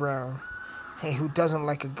J.J. Brown. Hey, who doesn't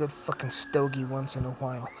like a good fucking stogie once in a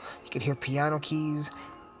while? You could hear piano keys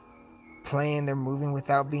playing, they're moving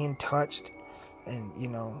without being touched, and, you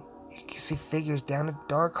can see figures down a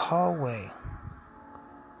dark hallway.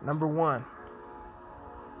 Number 1.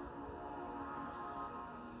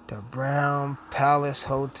 The Brown Palace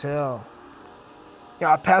Hotel.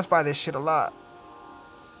 I pass by this shit a lot.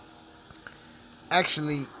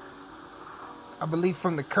 Actually, I believe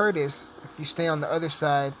from the Curtis, if you stay on the other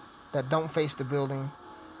side that don't face the building,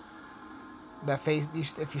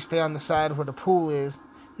 if you stay on the side where the pool is,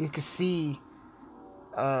 you can see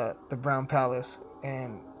the Brown Palace.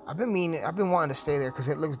 And I've been wanting to stay there because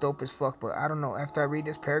it looks dope as fuck, but I don't know. After I read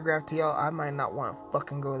this paragraph to y'all, I might not want to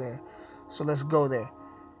fucking go there. So let's go there.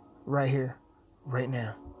 Right here. Right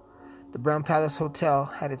now. The Brown Palace Hotel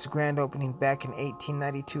had its grand opening back in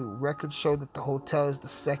 1892. Records show that the hotel is the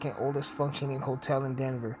second oldest functioning hotel in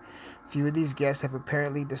Denver. Few of these guests have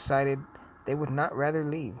apparently decided they would not rather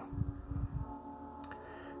leave.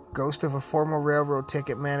 Ghost of a former railroad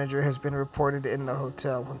ticket manager has been reported in the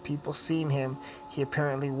hotel. When people seen him, he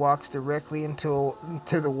apparently walks directly into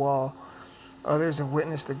the wall. Others have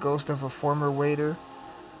witnessed the ghost of a former waiter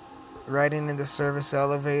riding in the service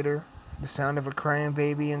elevator, the sound of a crying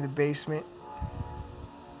baby in the basement,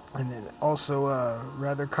 and then also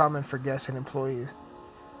rather common for guests and employees.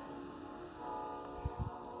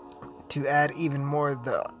 To add even more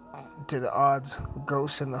to the odds,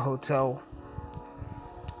 ghosts in the hotel.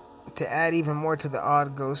 To add even more to the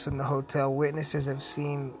odd ghosts in the hotel, witnesses have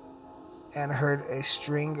seen and heard a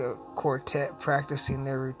string quartet practicing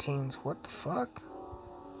their routines. What the fuck?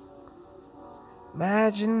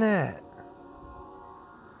 Imagine that.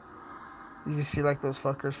 You just see like those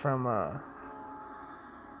fuckers from,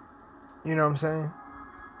 you know what I'm saying?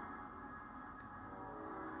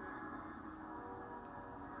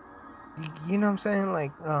 You know what I'm saying?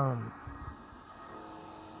 Like,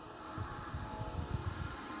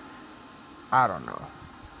 I don't know.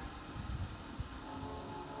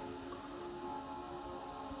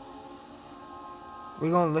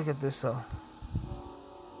 We're gonna look at this though.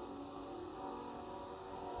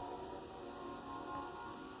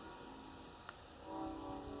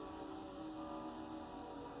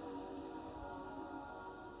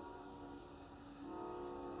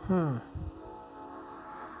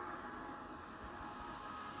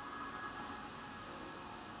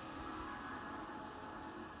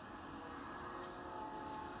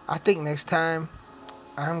 I think next time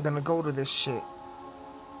I'm gonna go to this shit.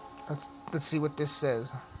 Let's see what this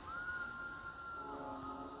says.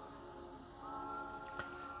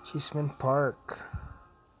 Cheeseman Park.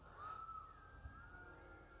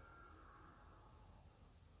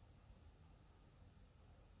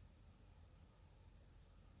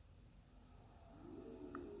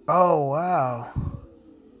 Oh wow.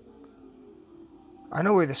 I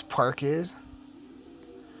know where this park is.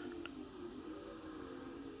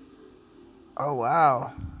 Oh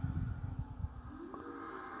wow.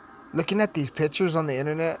 Looking at these pictures on the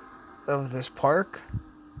internet of this park,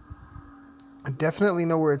 I definitely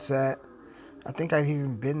know where it's at. I think I've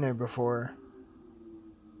even been there before.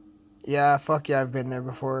 Yeah, fuck yeah, I've been there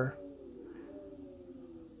before.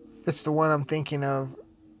 If it's the one I'm thinking of,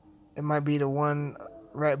 it might be the one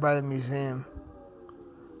right by the museum.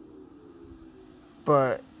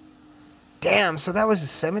 But, damn, so that was a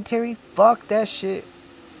cemetery? Fuck that shit.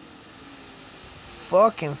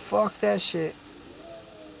 Fucking fuck that shit.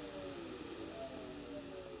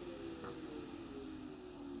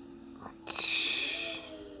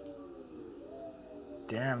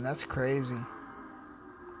 Damn, that's crazy.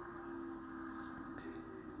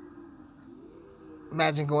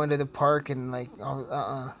 Imagine going to the park and like,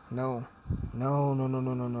 oh, no. No, no, no,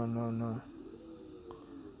 no, no, no, no, no.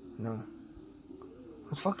 No.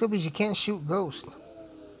 What's fucked up is you can't shoot ghosts.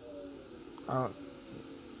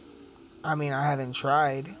 I mean, I haven't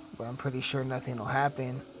tried, but I'm pretty sure nothing will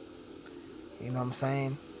happen. You know what I'm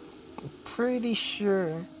saying? I'm pretty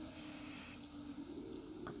sure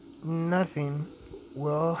nothing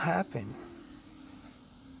will happen.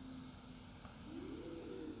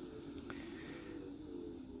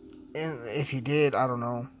 And if you did, I don't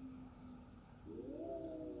know.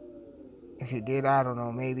 If you did, I don't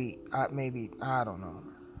know. Maybe, I don't know.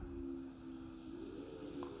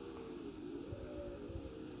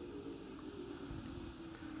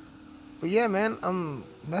 But yeah, man,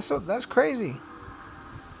 that's crazy.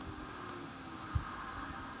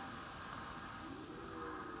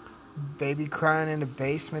 Baby crying in the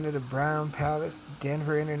basement of the Brown Palace,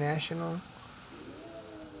 Denver International.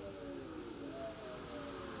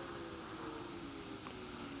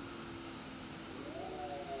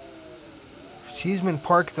 Cheeseman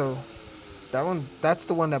Park, though. That's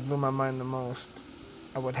the one that blew my mind the most,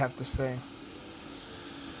 I would have to say.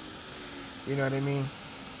 You know what I mean?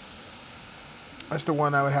 That's the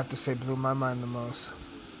one I would have to say blew my mind the most.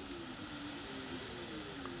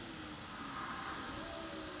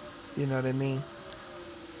 You know what I mean?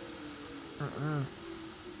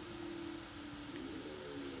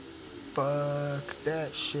 Fuck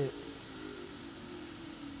that shit.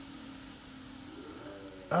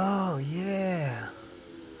 Oh, yeah.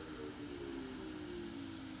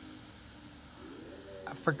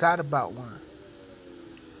 I forgot about one.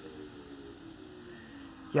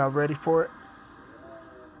 Y'all ready for it?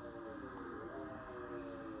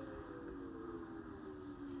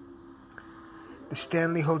 The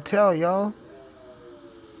Stanley Hotel, y'all.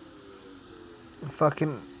 In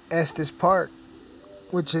fucking Estes Park,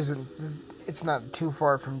 which it's not too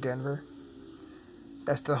far from Denver.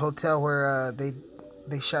 That's the hotel where they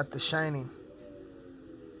shot The Shining.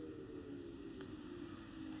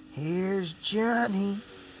 Here's Johnny.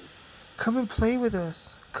 Come and play with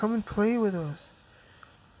us. Come and play with us.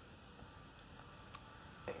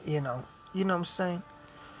 You know what I'm saying?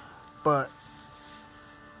 But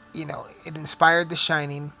it inspired The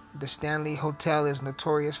Shining. The Stanley Hotel is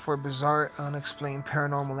notorious for bizarre, unexplained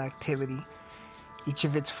paranormal activity. Each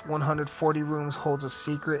of its 140 rooms holds a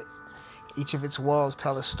secret. Each of its walls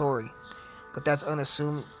tell a story. But that's an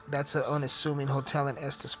unassuming hotel in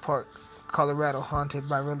Estes Park, Colorado, haunted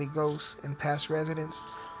by really ghosts and past residents.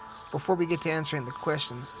 Before we get to answering the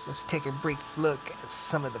questions, let's take a brief look at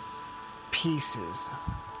some of the pieces.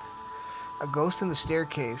 A Ghost in the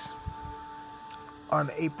Staircase. On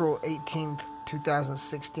April 18th,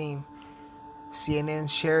 2016, CNN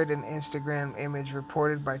shared an Instagram image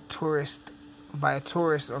reported by a tourist,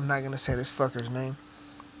 I'm not going to say this fucker's name.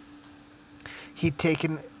 He'd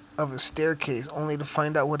taken of a staircase only to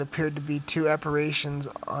find out what appeared to be two apparitions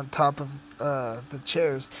on top of the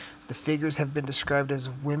chairs. The figures have been described as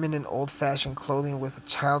women in old-fashioned clothing with a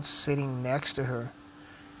child sitting next to her.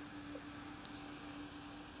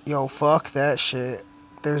 Yo, fuck that shit.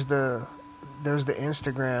 There's the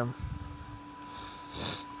Instagram.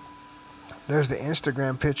 There's the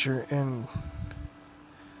Instagram picture, and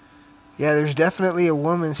yeah, there's definitely a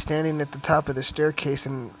woman standing at the top of the staircase,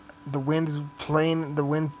 and the winds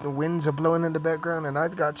are blowing in the background, and I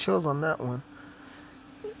got chills on that one.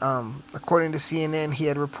 According to CNN, he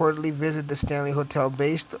had reportedly visited the Stanley Hotel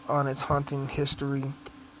based on its haunting history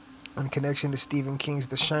in connection to Stephen King's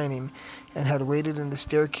The Shining, and had waited in the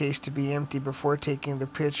staircase to be empty before taking the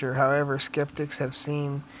picture. However, skeptics have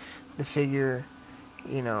seen the figure,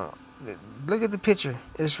 look at the picture.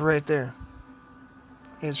 It's right there.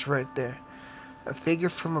 It's right there. A figure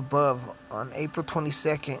from above. On April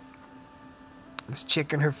 22nd, this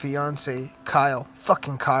chick and her fiance, Kyle,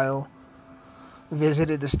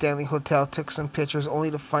 visited the Stanley Hotel, took some pictures, only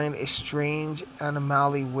to find a strange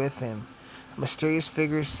anomaly with him. A mysterious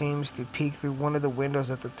figure seems to peek through one of the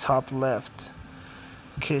windows at the top left.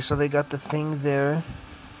 Okay, so they got the thing there.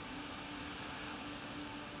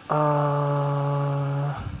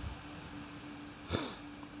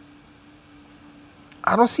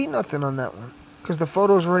 I don't see nothing on that one, because the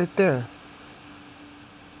photo's right there.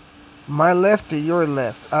 My left or your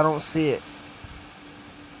left? I don't see it.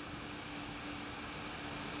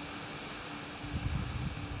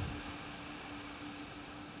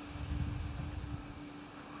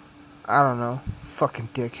 I don't know. Fucking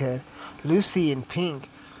dickhead. Lucy in pink.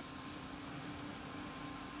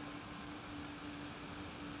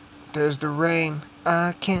 There's the rain.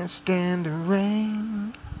 I can't stand the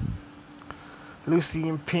rain. Lucy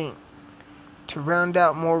in Pink. To round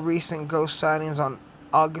out more recent ghost sightings on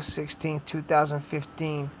August 16,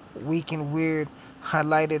 2015, Week in Weird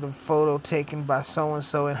highlighted a photo taken by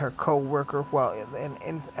so-and-so and her co-worker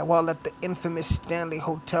while at the infamous Stanley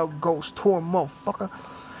Hotel ghost tour, motherfucker.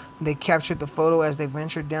 They captured the photo as they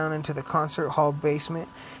ventured down into the concert hall basement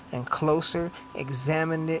and closer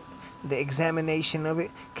examined it. The examination of it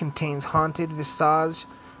contains haunted visage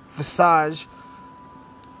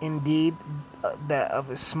indeed, that of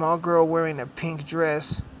a small girl wearing a pink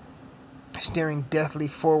dress staring deathly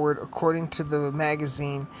forward. According to the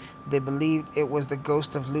magazine, they believed it was the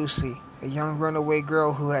ghost of Lucy, a young runaway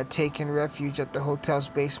girl who had taken refuge at the hotel's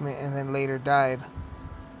basement and then later died.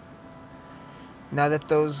 Now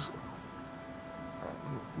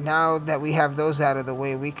that we have those out of the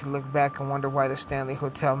way, we can look back and wonder why the Stanley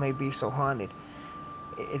Hotel may be so haunted.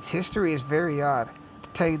 Its history is very odd. To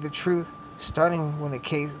tell you the truth, starting when it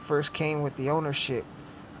first came with the ownership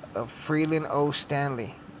of Freeland O.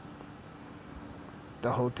 Stanley,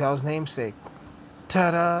 the hotel's namesake.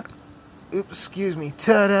 Ta-da!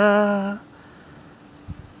 Ta-da!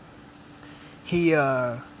 He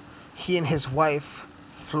and his wife,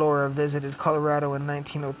 Flora, visited Colorado in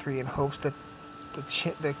 1903 in hopes that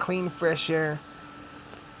the clean, fresh air,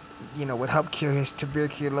 would help cure his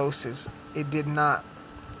tuberculosis. It did not.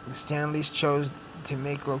 The Stanleys chose to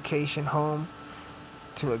make location home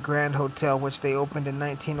to a grand hotel, which they opened in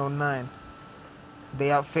 1909.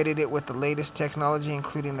 They outfitted it with the latest technology,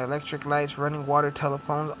 including electric lights, running water,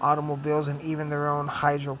 telephones, automobiles, and even their own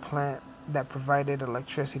hydro plant that provided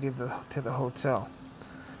electricity to the hotel.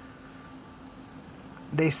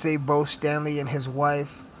 They say both Stanley and his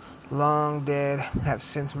wife, long dead, have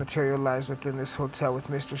since materialized within this hotel, with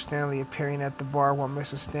Mr. Stanley appearing at the bar while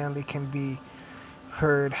Mrs. Stanley can be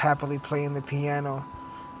heard happily playing the piano.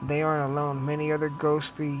 They aren't alone. Many other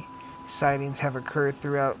ghostly sightings have occurred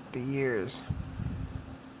throughout the years.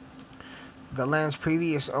 The land's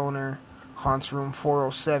previous owner haunts room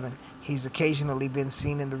 407. He's occasionally been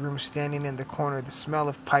seen in the room standing in the corner, the smell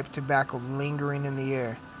of pipe tobacco lingering in the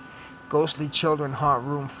air. Ghostly children haunt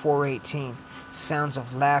room 418. Sounds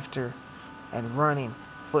of laughter and running.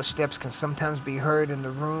 Footsteps can sometimes be heard in the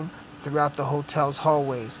room throughout the hotel's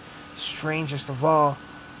hallways. Strangest of all,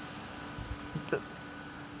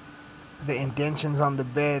 the indentions on the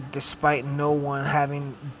bed, despite no one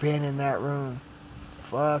having been in that room.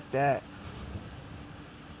 Fuck that.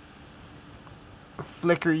 A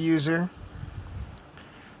Flickr user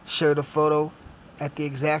showed a photo at the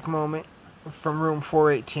exact moment from room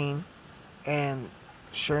 418, and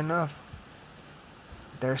sure enough,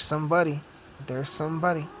 there's somebody.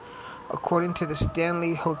 According to the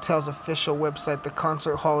Stanley Hotel's official website, the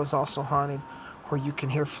concert hall is also haunted, where you can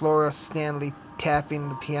hear Flora Stanley tapping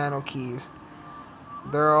the piano keys.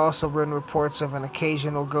 There are also been reports of an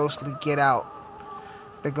occasional ghostly get out.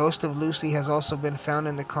 The ghost of Lucy has also been found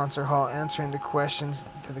in the concert hall, answering the questions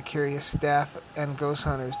to the curious staff and ghost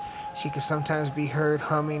hunters. She could sometimes be heard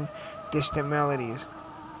humming distant melodies.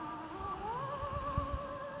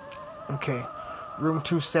 Okay, room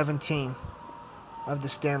 217 of the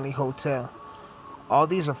Stanley Hotel. All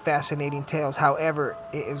these are fascinating tales. However,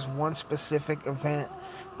 it is one specific event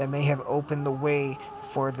that may have opened the way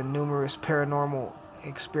for the numerous paranormal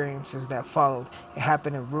experiences that followed. It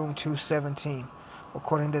happened in room 217.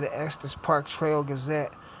 According to the Estes Park Trail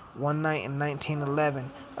Gazette, one night in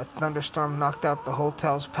 1911, a thunderstorm knocked out the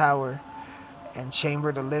hotel's power, and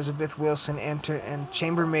chambermaid Elizabeth Wilson entered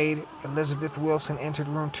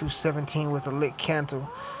room 217 with a lit candle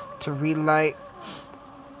to relight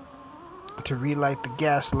the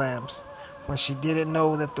gas lamps. When she didn't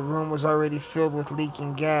know that the room was already filled with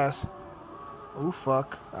leaking gas. Ooh,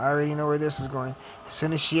 fuck. I already know where this is going. As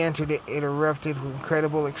soon as she entered it, it erupted with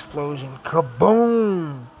incredible explosion.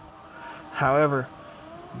 Kaboom! However,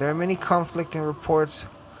 there are many conflicting reports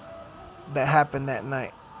that happened that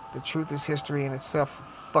night. The truth is history in itself.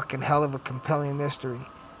 Fucking hell of a compelling mystery.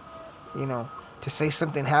 To say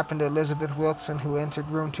something happened to Elizabeth Wilson, who entered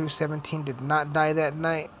room 217, did not die that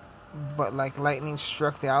night, but like lightning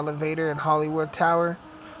struck the elevator in Hollywood Tower.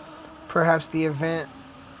 Perhaps the event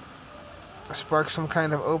sparked some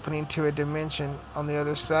kind of opening to a dimension on the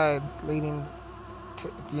other side, leading to,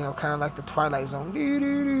 kind of like the Twilight Zone.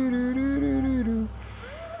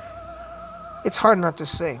 It's hard not to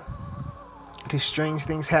say. Do strange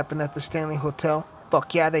things happen at the Stanley Hotel?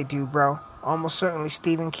 Fuck yeah, they do, bro. Almost certainly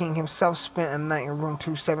Stephen King himself spent a night in room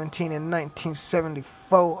 217 in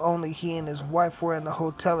 1974. Only he and his wife were in the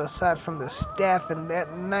hotel aside from the staff, and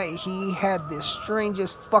that night he had this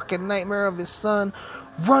strangest fucking nightmare of his son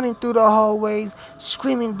running through the hallways,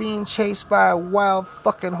 screaming, being chased by a wild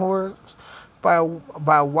fucking horse, by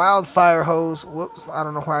a wildfire hose. Whoops, I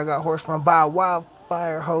don't know where I got horse from. By a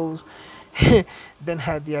wildfire hose. Then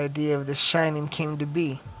had the idea of The Shining came to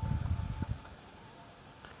be.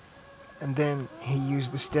 And then he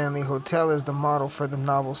used the Stanley Hotel as the model for the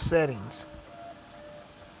novel settings.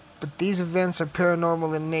 But these events are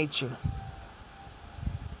paranormal in nature.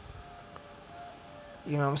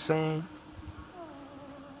 You know what I'm saying?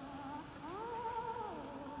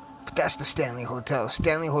 But that's the Stanley Hotel.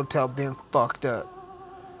 Stanley Hotel been fucked up.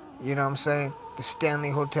 You know what I'm saying? The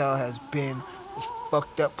Stanley Hotel has been a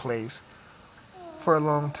fucked up place for a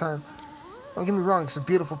long time. Don't get me wrong, it's a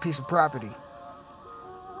beautiful piece of property.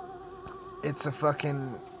 It's a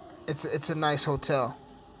fucking, it's a nice hotel.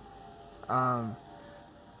 I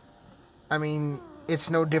mean, it's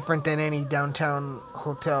no different than any downtown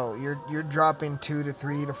hotel. You're dropping $200 to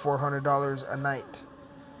 $300 to $400 a night.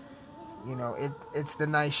 You know, it's the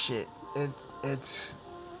nice shit. It's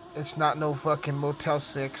not no fucking Motel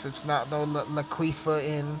 6. It's not no La Quinta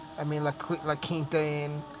Inn. I mean La Quinta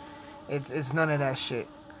Inn. It's none of that shit.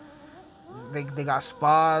 They got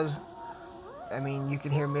spas. I mean, you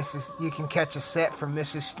can catch a set from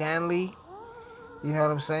Mrs. Stanley. You know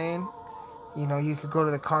what I'm saying? You know, you could go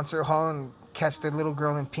to the concert hall and catch the little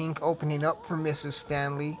girl in pink opening up for Mrs.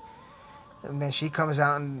 Stanley. And then she comes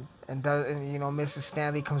out and you know, Mrs.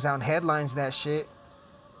 Stanley comes out and headlines that shit.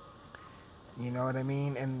 You know what I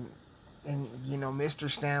mean? And you know, Mr.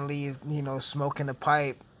 Stanley is, you know, smoking a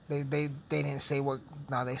pipe. They didn't say what,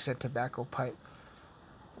 no, they said tobacco pipe.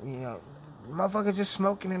 You know, motherfucker just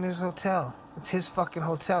smoking in his hotel. It's his fucking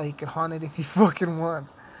hotel. He can haunt it if he fucking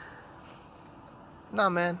wants. Nah,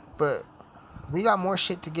 man, but we got more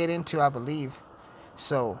shit to get into, I believe.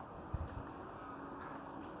 So,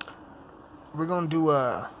 we're gonna do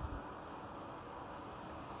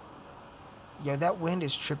yo, that wind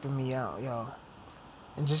is tripping me out, yo.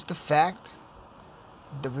 And just the fact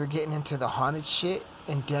that we're getting into the haunted shit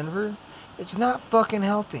in Denver, it's not fucking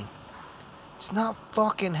helping. It's not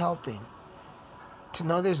fucking helping. To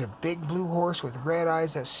know there's a big blue horse with red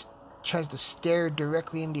eyes that tries to stare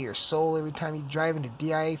directly into your soul every time you drive into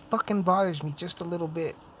DIA fucking bothers me just a little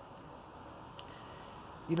bit.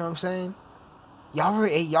 You know what I'm saying?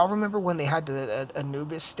 Y'all remember when they had the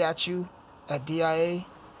Anubis statue at DIA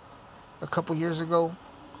a couple years ago?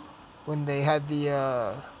 When they had the,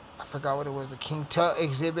 I forgot what it was, the King Tut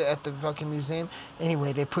exhibit at the fucking museum?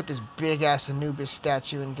 Anyway, they put this big-ass Anubis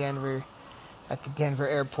statue in Denver, at the Denver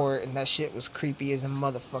airport, and that shit was creepy as a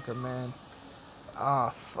motherfucker, man. Oh,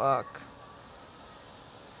 fuck.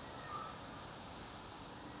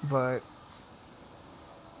 But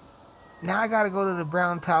now I gotta go to the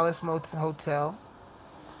Brown Palace Hotel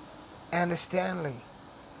and the Stanley.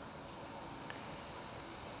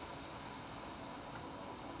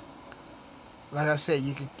 Like I said,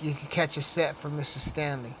 you could catch a set from Mrs.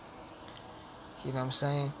 Stanley. You know what I'm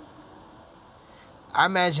saying? I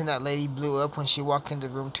imagine that lady blew up when she walked into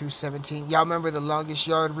room 217. Y'all remember The Longest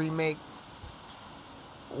Yard remake?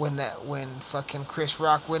 When fucking Chris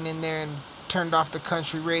Rock went in there and turned off the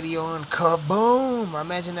country radio and kaboom! I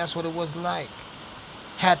imagine that's what it was like.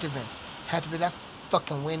 Had to be. That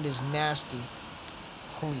fucking wind is nasty.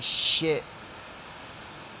 Holy shit.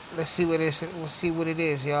 Let's see what it is. We'll see what it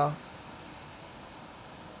is, y'all.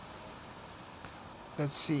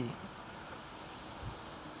 Let's see.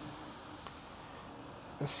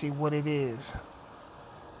 Let's see what it is.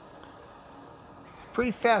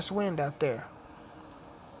 Pretty fast wind out there.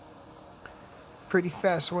 Pretty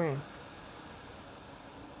fast wind.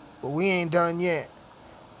 But we ain't done yet.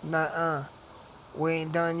 Nuh-uh. We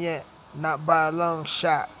ain't done yet. Not by a long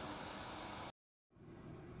shot.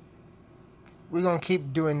 We're gonna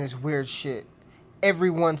keep doing this weird shit. Every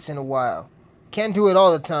once in a while. Can't do it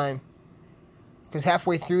all the time. Because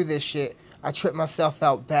halfway through this shit, I tripped myself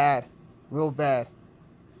out bad. Real bad.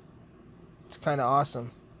 It's kind of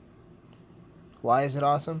awesome. Why is it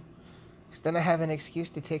awesome? Because then I have an excuse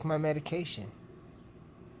to take my medication.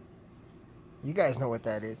 You guys know what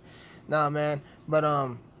that is. Nah, man. But,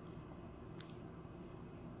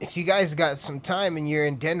 if you guys got some time and you're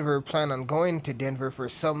in Denver, plan on going to Denver for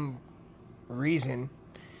some reason,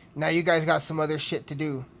 now you guys got some other shit to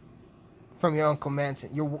do from your Uncle Manson.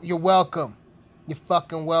 You're welcome. You're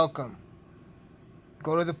fucking welcome.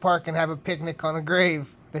 Go to the park and have a picnic on a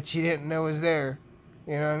grave that you didn't know was there.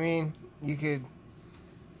 You know what I mean? You could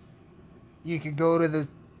go to the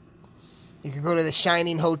You could go to the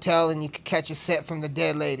Shining Hotel and you could catch a set from The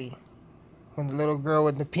Dead Lady. When the little girl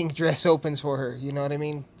with the pink dress opens for her. You know what I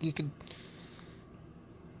mean? You could...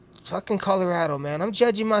 Fucking Colorado, man. I'm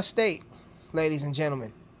judging my state, ladies and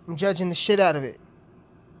gentlemen. I'm judging the shit out of it.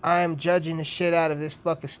 I am judging the shit out of this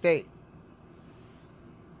fucking state.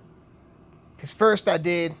 Because first I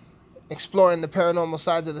did exploring the paranormal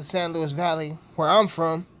sides of the San Luis Valley, where I'm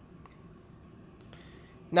from.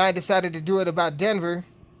 Now I decided to do it about Denver.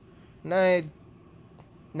 Now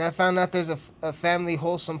I found out there's a family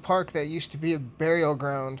wholesome park that used to be a burial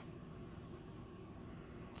ground.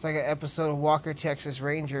 It's like an episode of Walker, Texas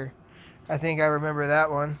Ranger. I think I remember that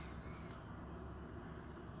one.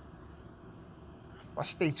 My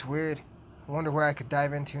state's weird. I wonder where I could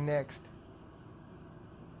dive into next.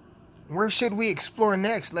 Where should we explore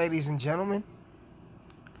next, ladies and gentlemen?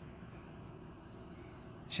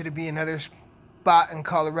 Should it be another spot in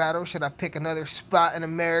Colorado? Should I pick another spot in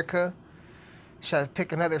America? Should I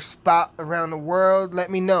pick another spot around the world? Let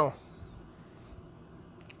me know.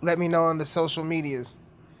 Let me know on the social medias.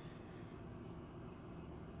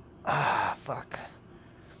 Fuck.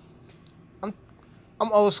 I'm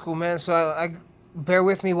old school, man, so I bear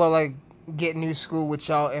with me while I get new school with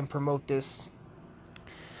y'all and promote this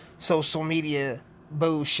social media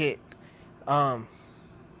bullshit. Find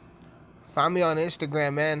me on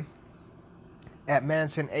Instagram, man, at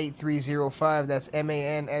Manson8305. That's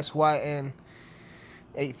MANSYN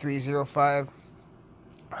 8305.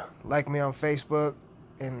 Like me on Facebook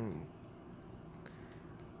and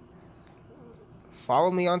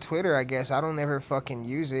follow me on Twitter, I guess. I don't ever fucking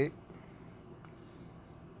use it.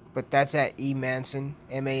 But that's at eManson,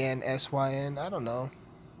 MANSYN. I don't know.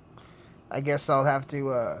 I guess I'll have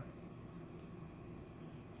to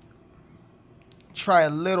try a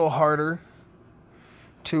little harder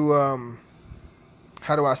to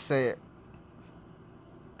how do I say it?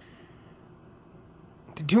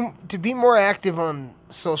 To be more active on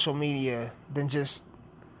social media than just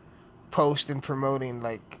post and promoting.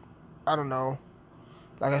 Like, I don't know.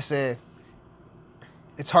 Like I said,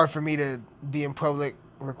 it's hard for me to be in public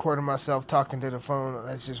recording myself talking to the phone.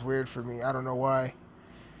 That's just weird for me. I don't know why.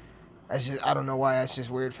 I don't know why that's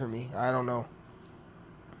just weird for me. I don't know.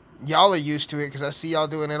 Y'all are used to it because I see y'all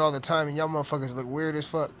doing it all the time and y'all motherfuckers look weird as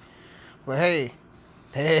fuck. But hey,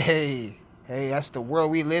 that's the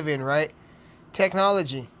world we live in, right?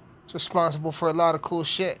 Technology. It's responsible for a lot of cool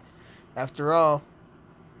shit. After all,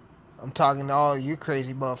 I'm talking to all you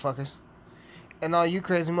crazy motherfuckers. And all you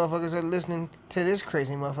crazy motherfuckers are listening to this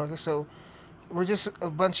crazy motherfucker. So we're just a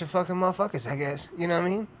bunch of fucking motherfuckers, I guess. You know what I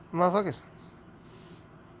mean? Motherfuckers.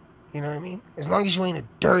 You know what I mean? As long as you ain't a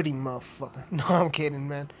dirty motherfucker. No, I'm kidding,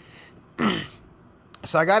 man.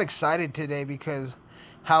 So I got excited today because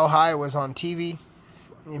How High was on TV.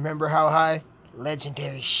 You remember How High?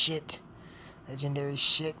 Legendary shit. Legendary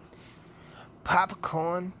shit.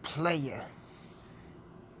 Popcorn player.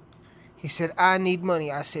 He said, I need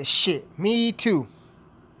money. I said, shit, me too.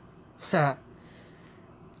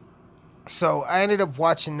 So I ended up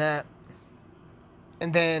watching that.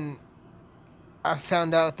 And then I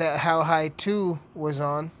found out that How High 2 was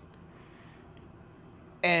on.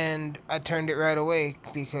 And I turned it right away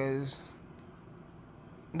because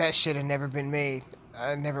that shit had never been made.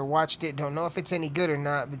 I never watched it. Don't know if it's any good or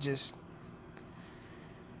not, but just...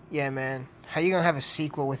 Yeah, man. How you gonna have a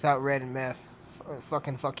sequel without Red and Meth?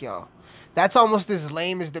 Fucking fuck y'all. That's almost as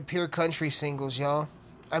lame as the Pure Country singles, y'all.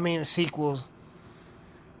 I mean, sequels.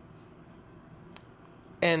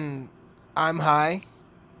 And I'm high.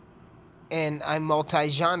 And I'm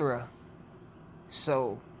multi-genre.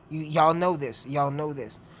 So, y'all know this. Y'all know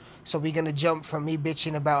this. So we're gonna jump from me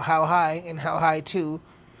bitching about How High and How High 2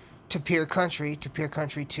 to Pure Country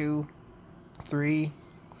 2, 3,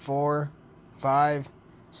 4, 5,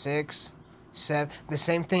 6, 7. The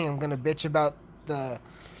same thing. I'm gonna bitch about the...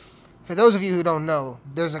 For those of you who don't know,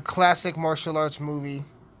 there's a classic martial arts movie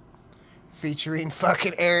featuring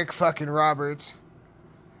fucking Eric fucking Roberts.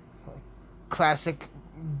 Classic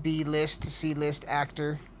B-list, C-list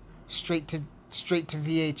actor. Straight to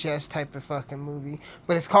VHS type of fucking movie.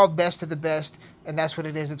 But it's called Best of the Best, and that's what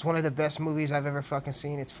it is. It's one of the best movies I've ever fucking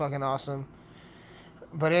seen. It's fucking awesome.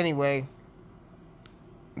 But anyway,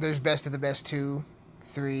 there's Best of the Best 2,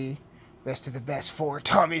 3, Best of the Best 4,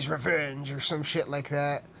 Tommy's Revenge, or some shit like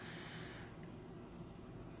that.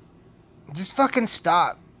 Just fucking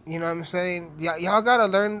stop. You know what I'm saying? Y'all gotta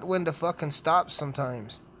learn when to fucking stop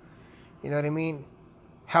sometimes. You know what I mean?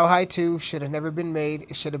 How High 2 should have never been made.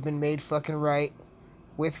 It should have been made fucking right.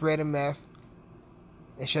 With Red and Meth.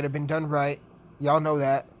 It should have been done right. Y'all know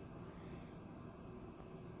that.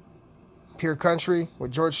 Pure Country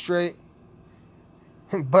with George Strait.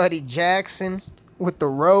 Buddy Jackson with the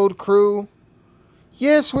road crew.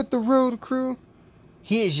 Yes, with the road crew.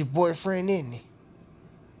 He is your boyfriend, isn't he?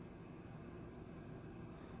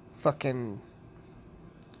 Fucking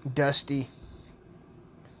Dusty.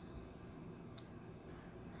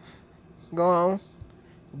 Go on.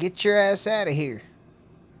 Get your ass out of here.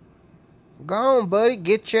 Go on, buddy.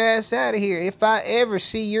 Get your ass out of here. If I ever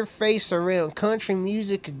see your face around country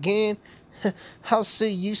music again, I'll sue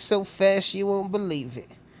you so fast you won't believe it.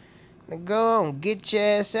 Now go on. Get your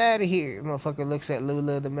ass out of here. Motherfucker looks at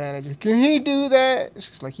Lula, the manager. Can he do that?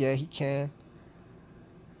 She's like, yeah, he can.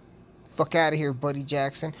 Fuck out of here, Buddy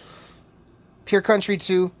Jackson. Pure Country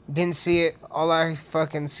 2, didn't see it. All I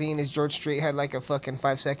fucking seen is George Strait had like a fucking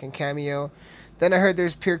 5-second cameo. Then I heard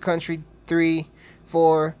there's Pure Country 3,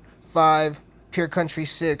 4, 5, Pure Country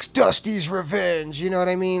 6, Dusty's Revenge. You know what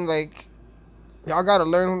I mean? Like, y'all gotta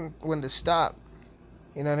learn when to stop.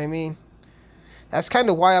 You know what I mean? That's kind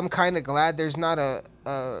of why I'm kind of glad there's not a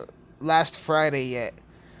Last Friday yet.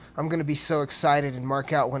 I'm gonna be so excited and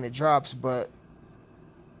mark out when it drops, but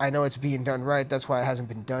I know it's being done right. That's why it hasn't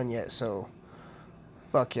been done yet, so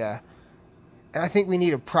fuck yeah. And I think we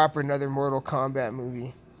need a proper another Mortal Kombat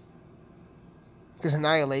movie. Because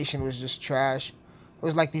Annihilation was just trash. It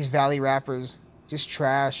was like these Valley rappers. Just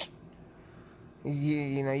trash.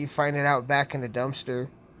 You know, you find it out back in the dumpster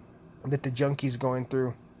that the junkies going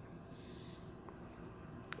through.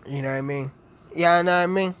 You know what I mean? Yeah, I know what I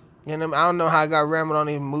mean? You know what I mean? I don't know how I got rambled on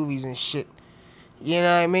these movies and shit. You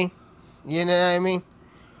know what I mean? You know what I mean?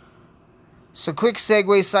 So quick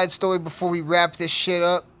segue side story before we wrap this shit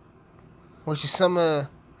up, which is a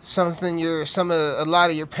lot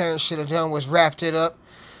of your parents should have done was wrapped it up.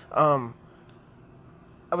 I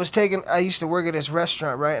used to work at this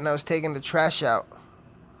restaurant, right? And I was taking the trash out.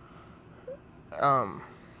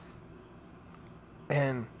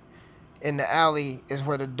 And in the alley is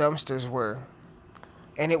where the dumpsters were.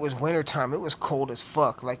 And it was wintertime. It was cold as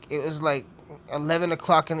fuck. Like, it was like 11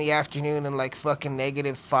 o'clock in the afternoon and like fucking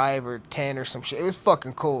 -5 or 10 or some shit. It was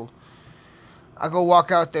fucking cold. I go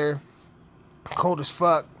walk out there, cold as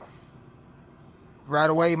fuck. Right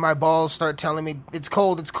away, my balls start telling me, it's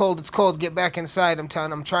cold, it's cold, it's cold, get back inside. I'm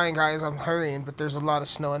trying, guys, I'm hurrying, but there's a lot of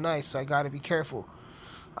snow and ice, so I gotta be careful.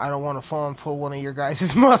 I don't want to fall and pull one of your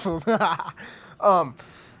guys' muscles.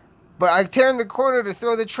 But I turn the corner to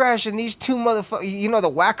throw the trash, and these two motherfuckers, you know the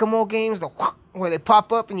whack-a-mole games, where they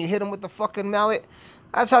pop up and you hit them with the fucking mallet?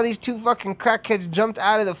 That's how these two fucking crackheads jumped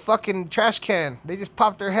out of the fucking trash can. They just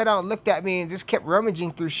popped their head out and looked at me and just kept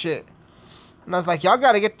rummaging through shit. And I was like, y'all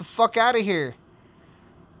gotta get the fuck out of here.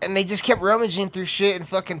 And they just kept rummaging through shit and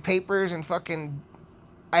fucking papers and fucking,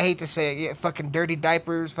 I hate to say it, yeah, fucking dirty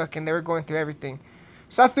diapers, fucking, they were going through everything.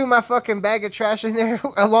 So I threw my fucking bag of trash in there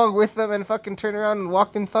along with them and fucking turned around and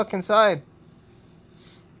walked in fucking side.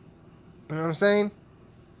 You know what I'm saying?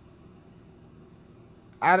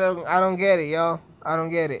 I don't get it, y'all. I don't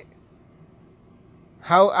get it.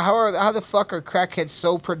 How the fuck are crackheads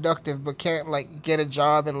so productive but can't like get a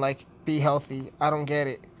job and like be healthy? I don't get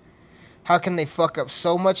it. How can they fuck up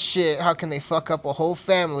so much shit? How can they fuck up a whole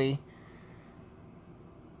family?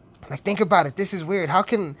 Like, think about it. This is weird. How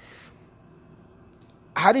do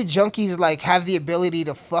junkies like have the ability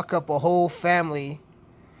to fuck up a whole family,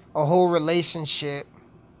 a whole relationship,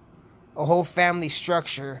 a whole family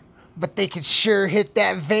structure, but they could sure hit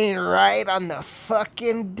that vein right on the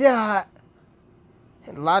fucking dot?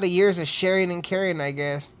 And a lot of years of sharing and carrying, I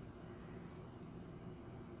guess.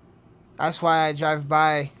 That's why I drive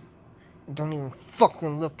by and don't even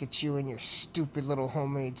fucking look at you and your stupid little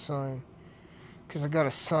homemade sign. Because I got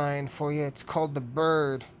a sign for you. It's called The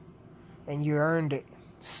Bird. And you earned it,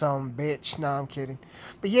 some bitch. Nah, I'm kidding.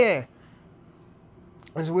 But yeah.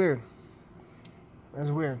 That's weird.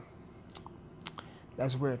 That's weird.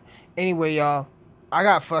 That's weird. Anyway, y'all. I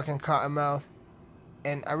got fucking cotton mouth.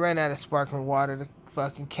 And I ran out of sparkling water. The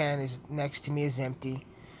fucking can is next to me is empty.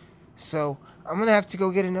 So, I'm going to have to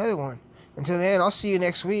go get another one. Until then, I'll see you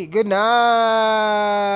next week. Good night.